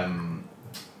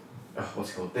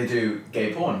what's it called? They do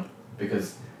gay porn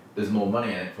because there's more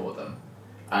money in it for them,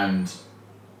 and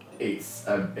it's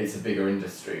a bigger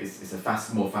industry. It's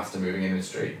a more faster moving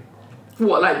industry.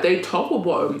 What, like they top or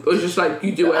bottom, or just like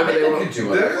you do whatever they They want? could do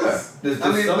whatever. There's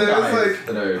some guys like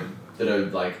that are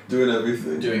like doing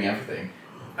everything. doing everything.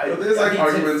 But there's like I think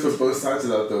arguments for both sides of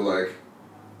that though. Like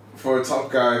for a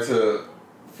top guy for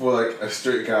like a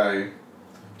straight guy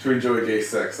to enjoy gay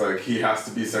sex, like he has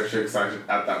to be sexually excited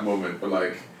at that moment. But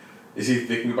like, is he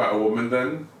thinking about a woman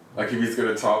then? Like if he's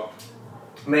gonna top,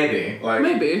 Maybe. like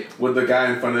Maybe. would the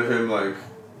guy in front of him like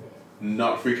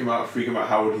not freak him out?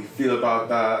 How would he feel about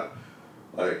that?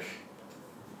 Like,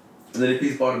 and then if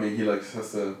he's bottoming, he like just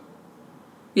has to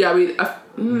Yeah, I mean,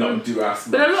 not do as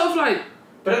much. but a lot of like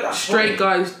But at that straight point,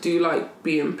 guys do like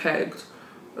being pegged.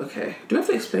 Okay, do I have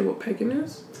to explain what pegging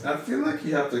is? I feel like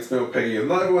you have to explain what pegging is.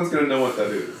 Not everyone's gonna know what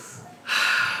that is.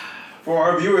 For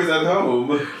our viewers at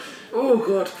home, Oh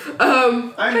god.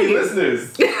 I pegging. need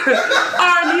listeners.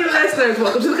 Our new listeners,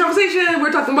 welcome to the conversation.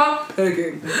 We're talking about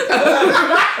pegging.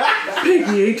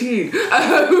 Peggy 18.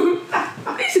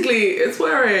 Basically, it's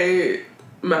where a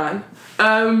man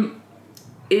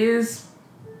is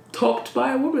topped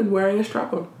by a woman wearing a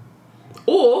strap-on.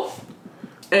 Or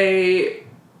a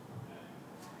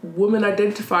woman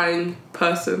identifying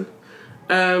person.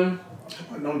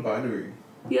 Non-binary.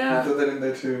 Yeah. Put that in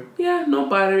there too. Yeah,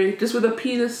 non-binary, just with a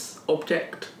penis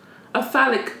object. A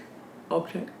phallic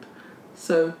object.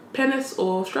 So, penis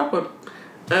or strap-on.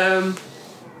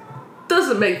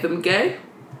 Doesn't make them gay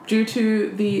due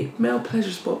to the male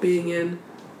pleasure spot being in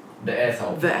The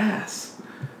asshole. the ass.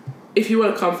 If you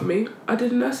want to come for me, I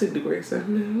did a nursing degree, so...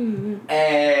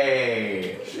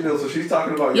 Hey. So she's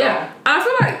talking about Yeah, and I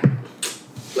feel like...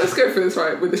 Let's go for this,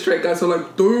 right, with the straight guys who are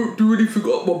like, don't do anything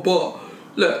up my butt.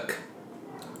 Look,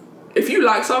 if you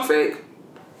like something,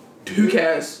 who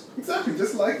cares? y'all. Exactly,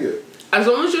 just like it. As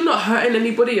long as you're not hurting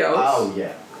anybody else, Oh,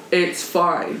 yeah. it's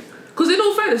fine. Because in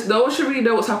all fairness, no one should really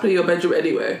know what's happening in your bedroom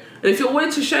anyway. And if you're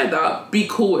willing to share that, be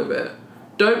cool with it.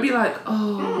 Don't be like,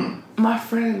 oh, my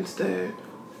friends do.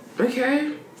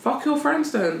 Okay? Fuck your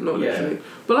friends then. Not Yeah. literally.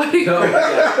 But like, No,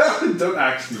 yeah. Don't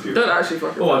actually do don't that. actually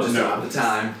fuck your Oh, I friends. just No. don't have the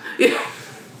time.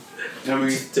 Yeah. I mean,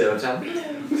 Just don't have the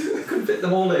time. Couldn't fit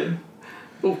them all in.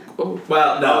 Oh, oh.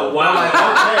 Well, no. wow.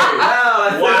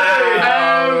 Wow.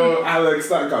 Wow. Alex,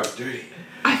 that got dirty.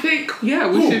 I think, yeah,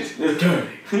 we should... Dirty.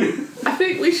 I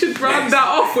think we should round that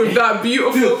off with that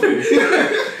beautiful...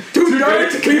 Too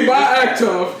dirty to clean my act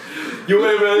off. You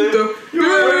were ready.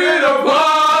 You're in a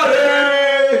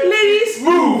party. Ladies,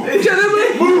 Move.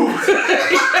 gentlemen, Move.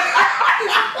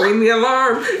 ring the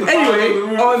alarm.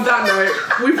 Anyway, on that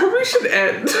note, we probably should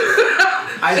end.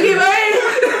 Anyway.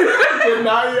 Good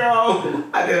night, y'all.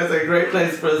 I think that's a great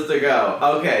place for us to go.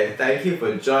 Okay, thank you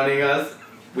for joining us.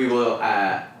 We will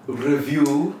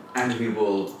review and we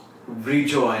will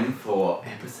rejoin for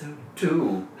episode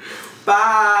 2.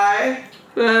 Bye!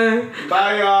 Bye.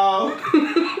 Bye, y'all.